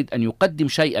الإسلامية ويريد ان يقدم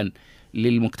شيئا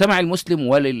للمجتمع المسلم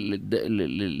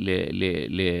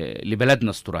ولبلدنا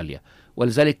استراليا.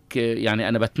 ولذلك يعني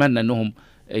انا بتمنى انهم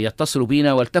يتصلوا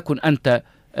بينا، ولتكن انت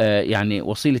يعني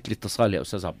وسيلة الاتصال يا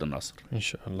أستاذ عبد الناصر.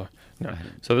 Inshallah. No.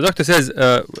 So the doctor says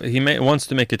he wants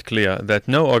to make it clear that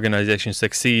no organization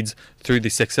succeeds through the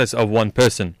success of one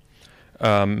person.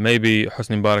 Maybe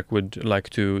Hosni Mubarak would like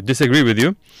to disagree with you,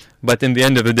 but in the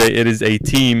end of the day, it is a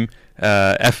team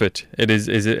effort. It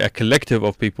is a collective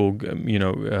of people,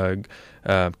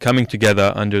 coming together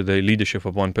under the leadership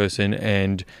of one person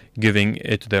and giving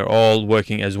it their all,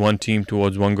 working as one team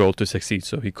towards one goal to succeed.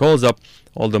 So he calls up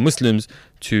all the Muslims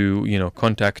to,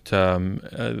 contact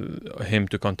him,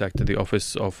 to contact the office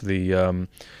of the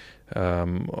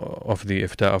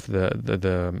IFTA, of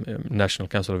the National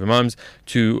Council of Imams,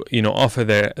 to offer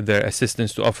their assistance,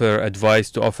 to offer advice,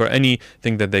 to offer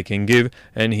anything that they can give.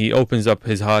 And he opens up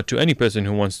his heart to any person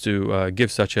who wants to give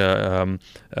such a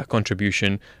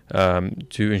contribution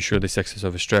to ensure the success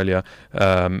of Australia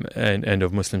and of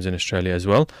Muslims in Australia as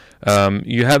well.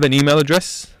 You have an email address?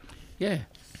 Yeah.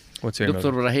 What's your email?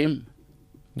 Dr. Ibrahim.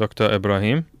 Dr.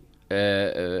 Ibrahim.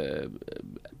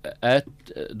 at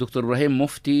Dr. Ibrahim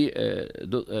Mufti,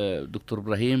 Dr.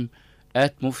 Ibrahim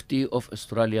at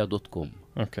muftiofaustralia.com.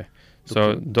 Okay.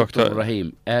 So Dr.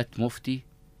 Ibrahim at mufti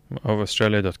of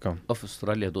Australia.com. of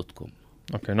Australia.com.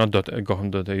 Okay, not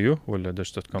 .com.au ولا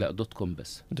 .com. لا .com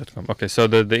بس. .com. Okay, so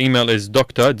the email is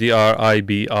Dr.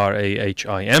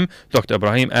 DRIBRAHIM Dr.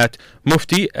 Ibrahim at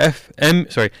mufti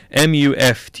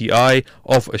MUFTI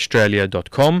of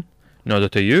Australia.com.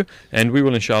 .au, and we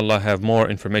will inshallah have more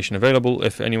information available.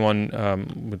 If anyone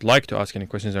would like to ask any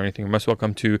questions or anything, you're most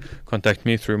welcome to contact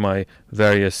me through my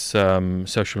various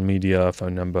social media,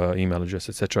 phone number, email address,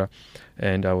 etc.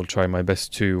 And I will try my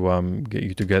best to get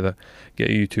you together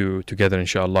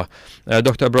inshallah.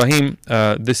 Dr. Ibrahim,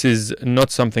 this is not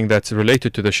something that's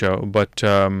related to the show, but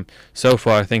so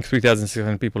far I think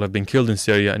 3,600 people have been killed in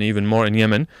Syria and even more in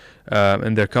Yemen,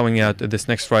 and they're coming out this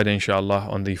next Friday inshallah,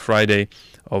 on the Friday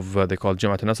of they call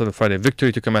Jamaat al-Nasr, the Friday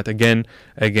victory, to come out again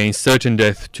against certain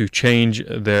death to change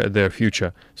their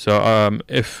future. So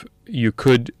if you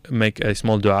could make a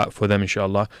small dua for them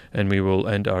inshallah, and we will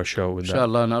end our show with that.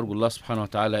 inshallah نرجو الله سبحانه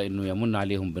وتعالى إنه يمن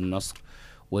عليهم بالنصر،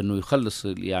 وإنه يخلص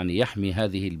يعني يحمي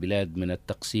هذه البلاد من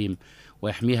التقسيم،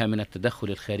 ويحميها من التدخل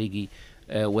الخارجي،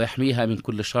 ويحميها من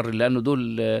كل شر، لأنه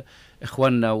دول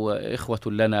إخواننا وإخوة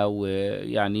لنا،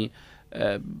 ويعني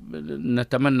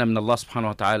نتمنى من الله سبحانه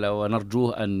وتعالى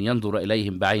ونرجوه أن ينظر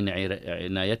إليهم بعين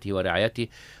عنايته ورعايته،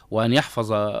 وأن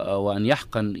يحفظ وأن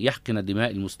يحقن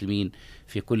دماء المسلمين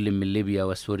في كل من ليبيا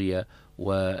وسوريا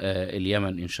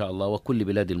واليمن إن شاء الله وكل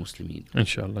بلاد المسلمين.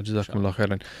 Inshallah. Jazakumullah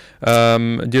khairan.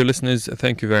 Dear listeners,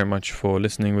 thank you very much for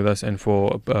listening with us and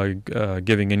for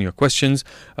giving in your questions.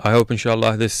 I hope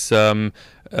inshallah this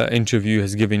interview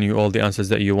has given you all the answers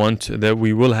that you want, that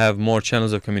we will have more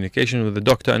channels of communication with the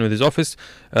doctor and with his office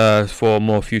for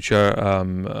more future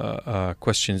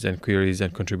questions and queries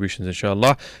and contributions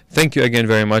inshallah. Thank you again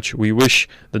very much. We wish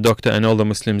the doctor and all the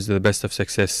Muslims the best of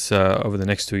success over the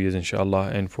next 2 years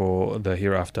inshallah, and for the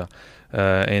hereafter.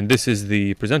 And this is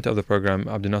the presenter of the program,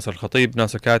 Abdul Nasser Al-Khatib,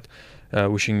 Nasser Kat,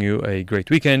 wishing you a great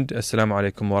weekend. Assalamu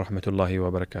alaikum wa rahmatullahi wa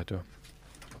barakatuh.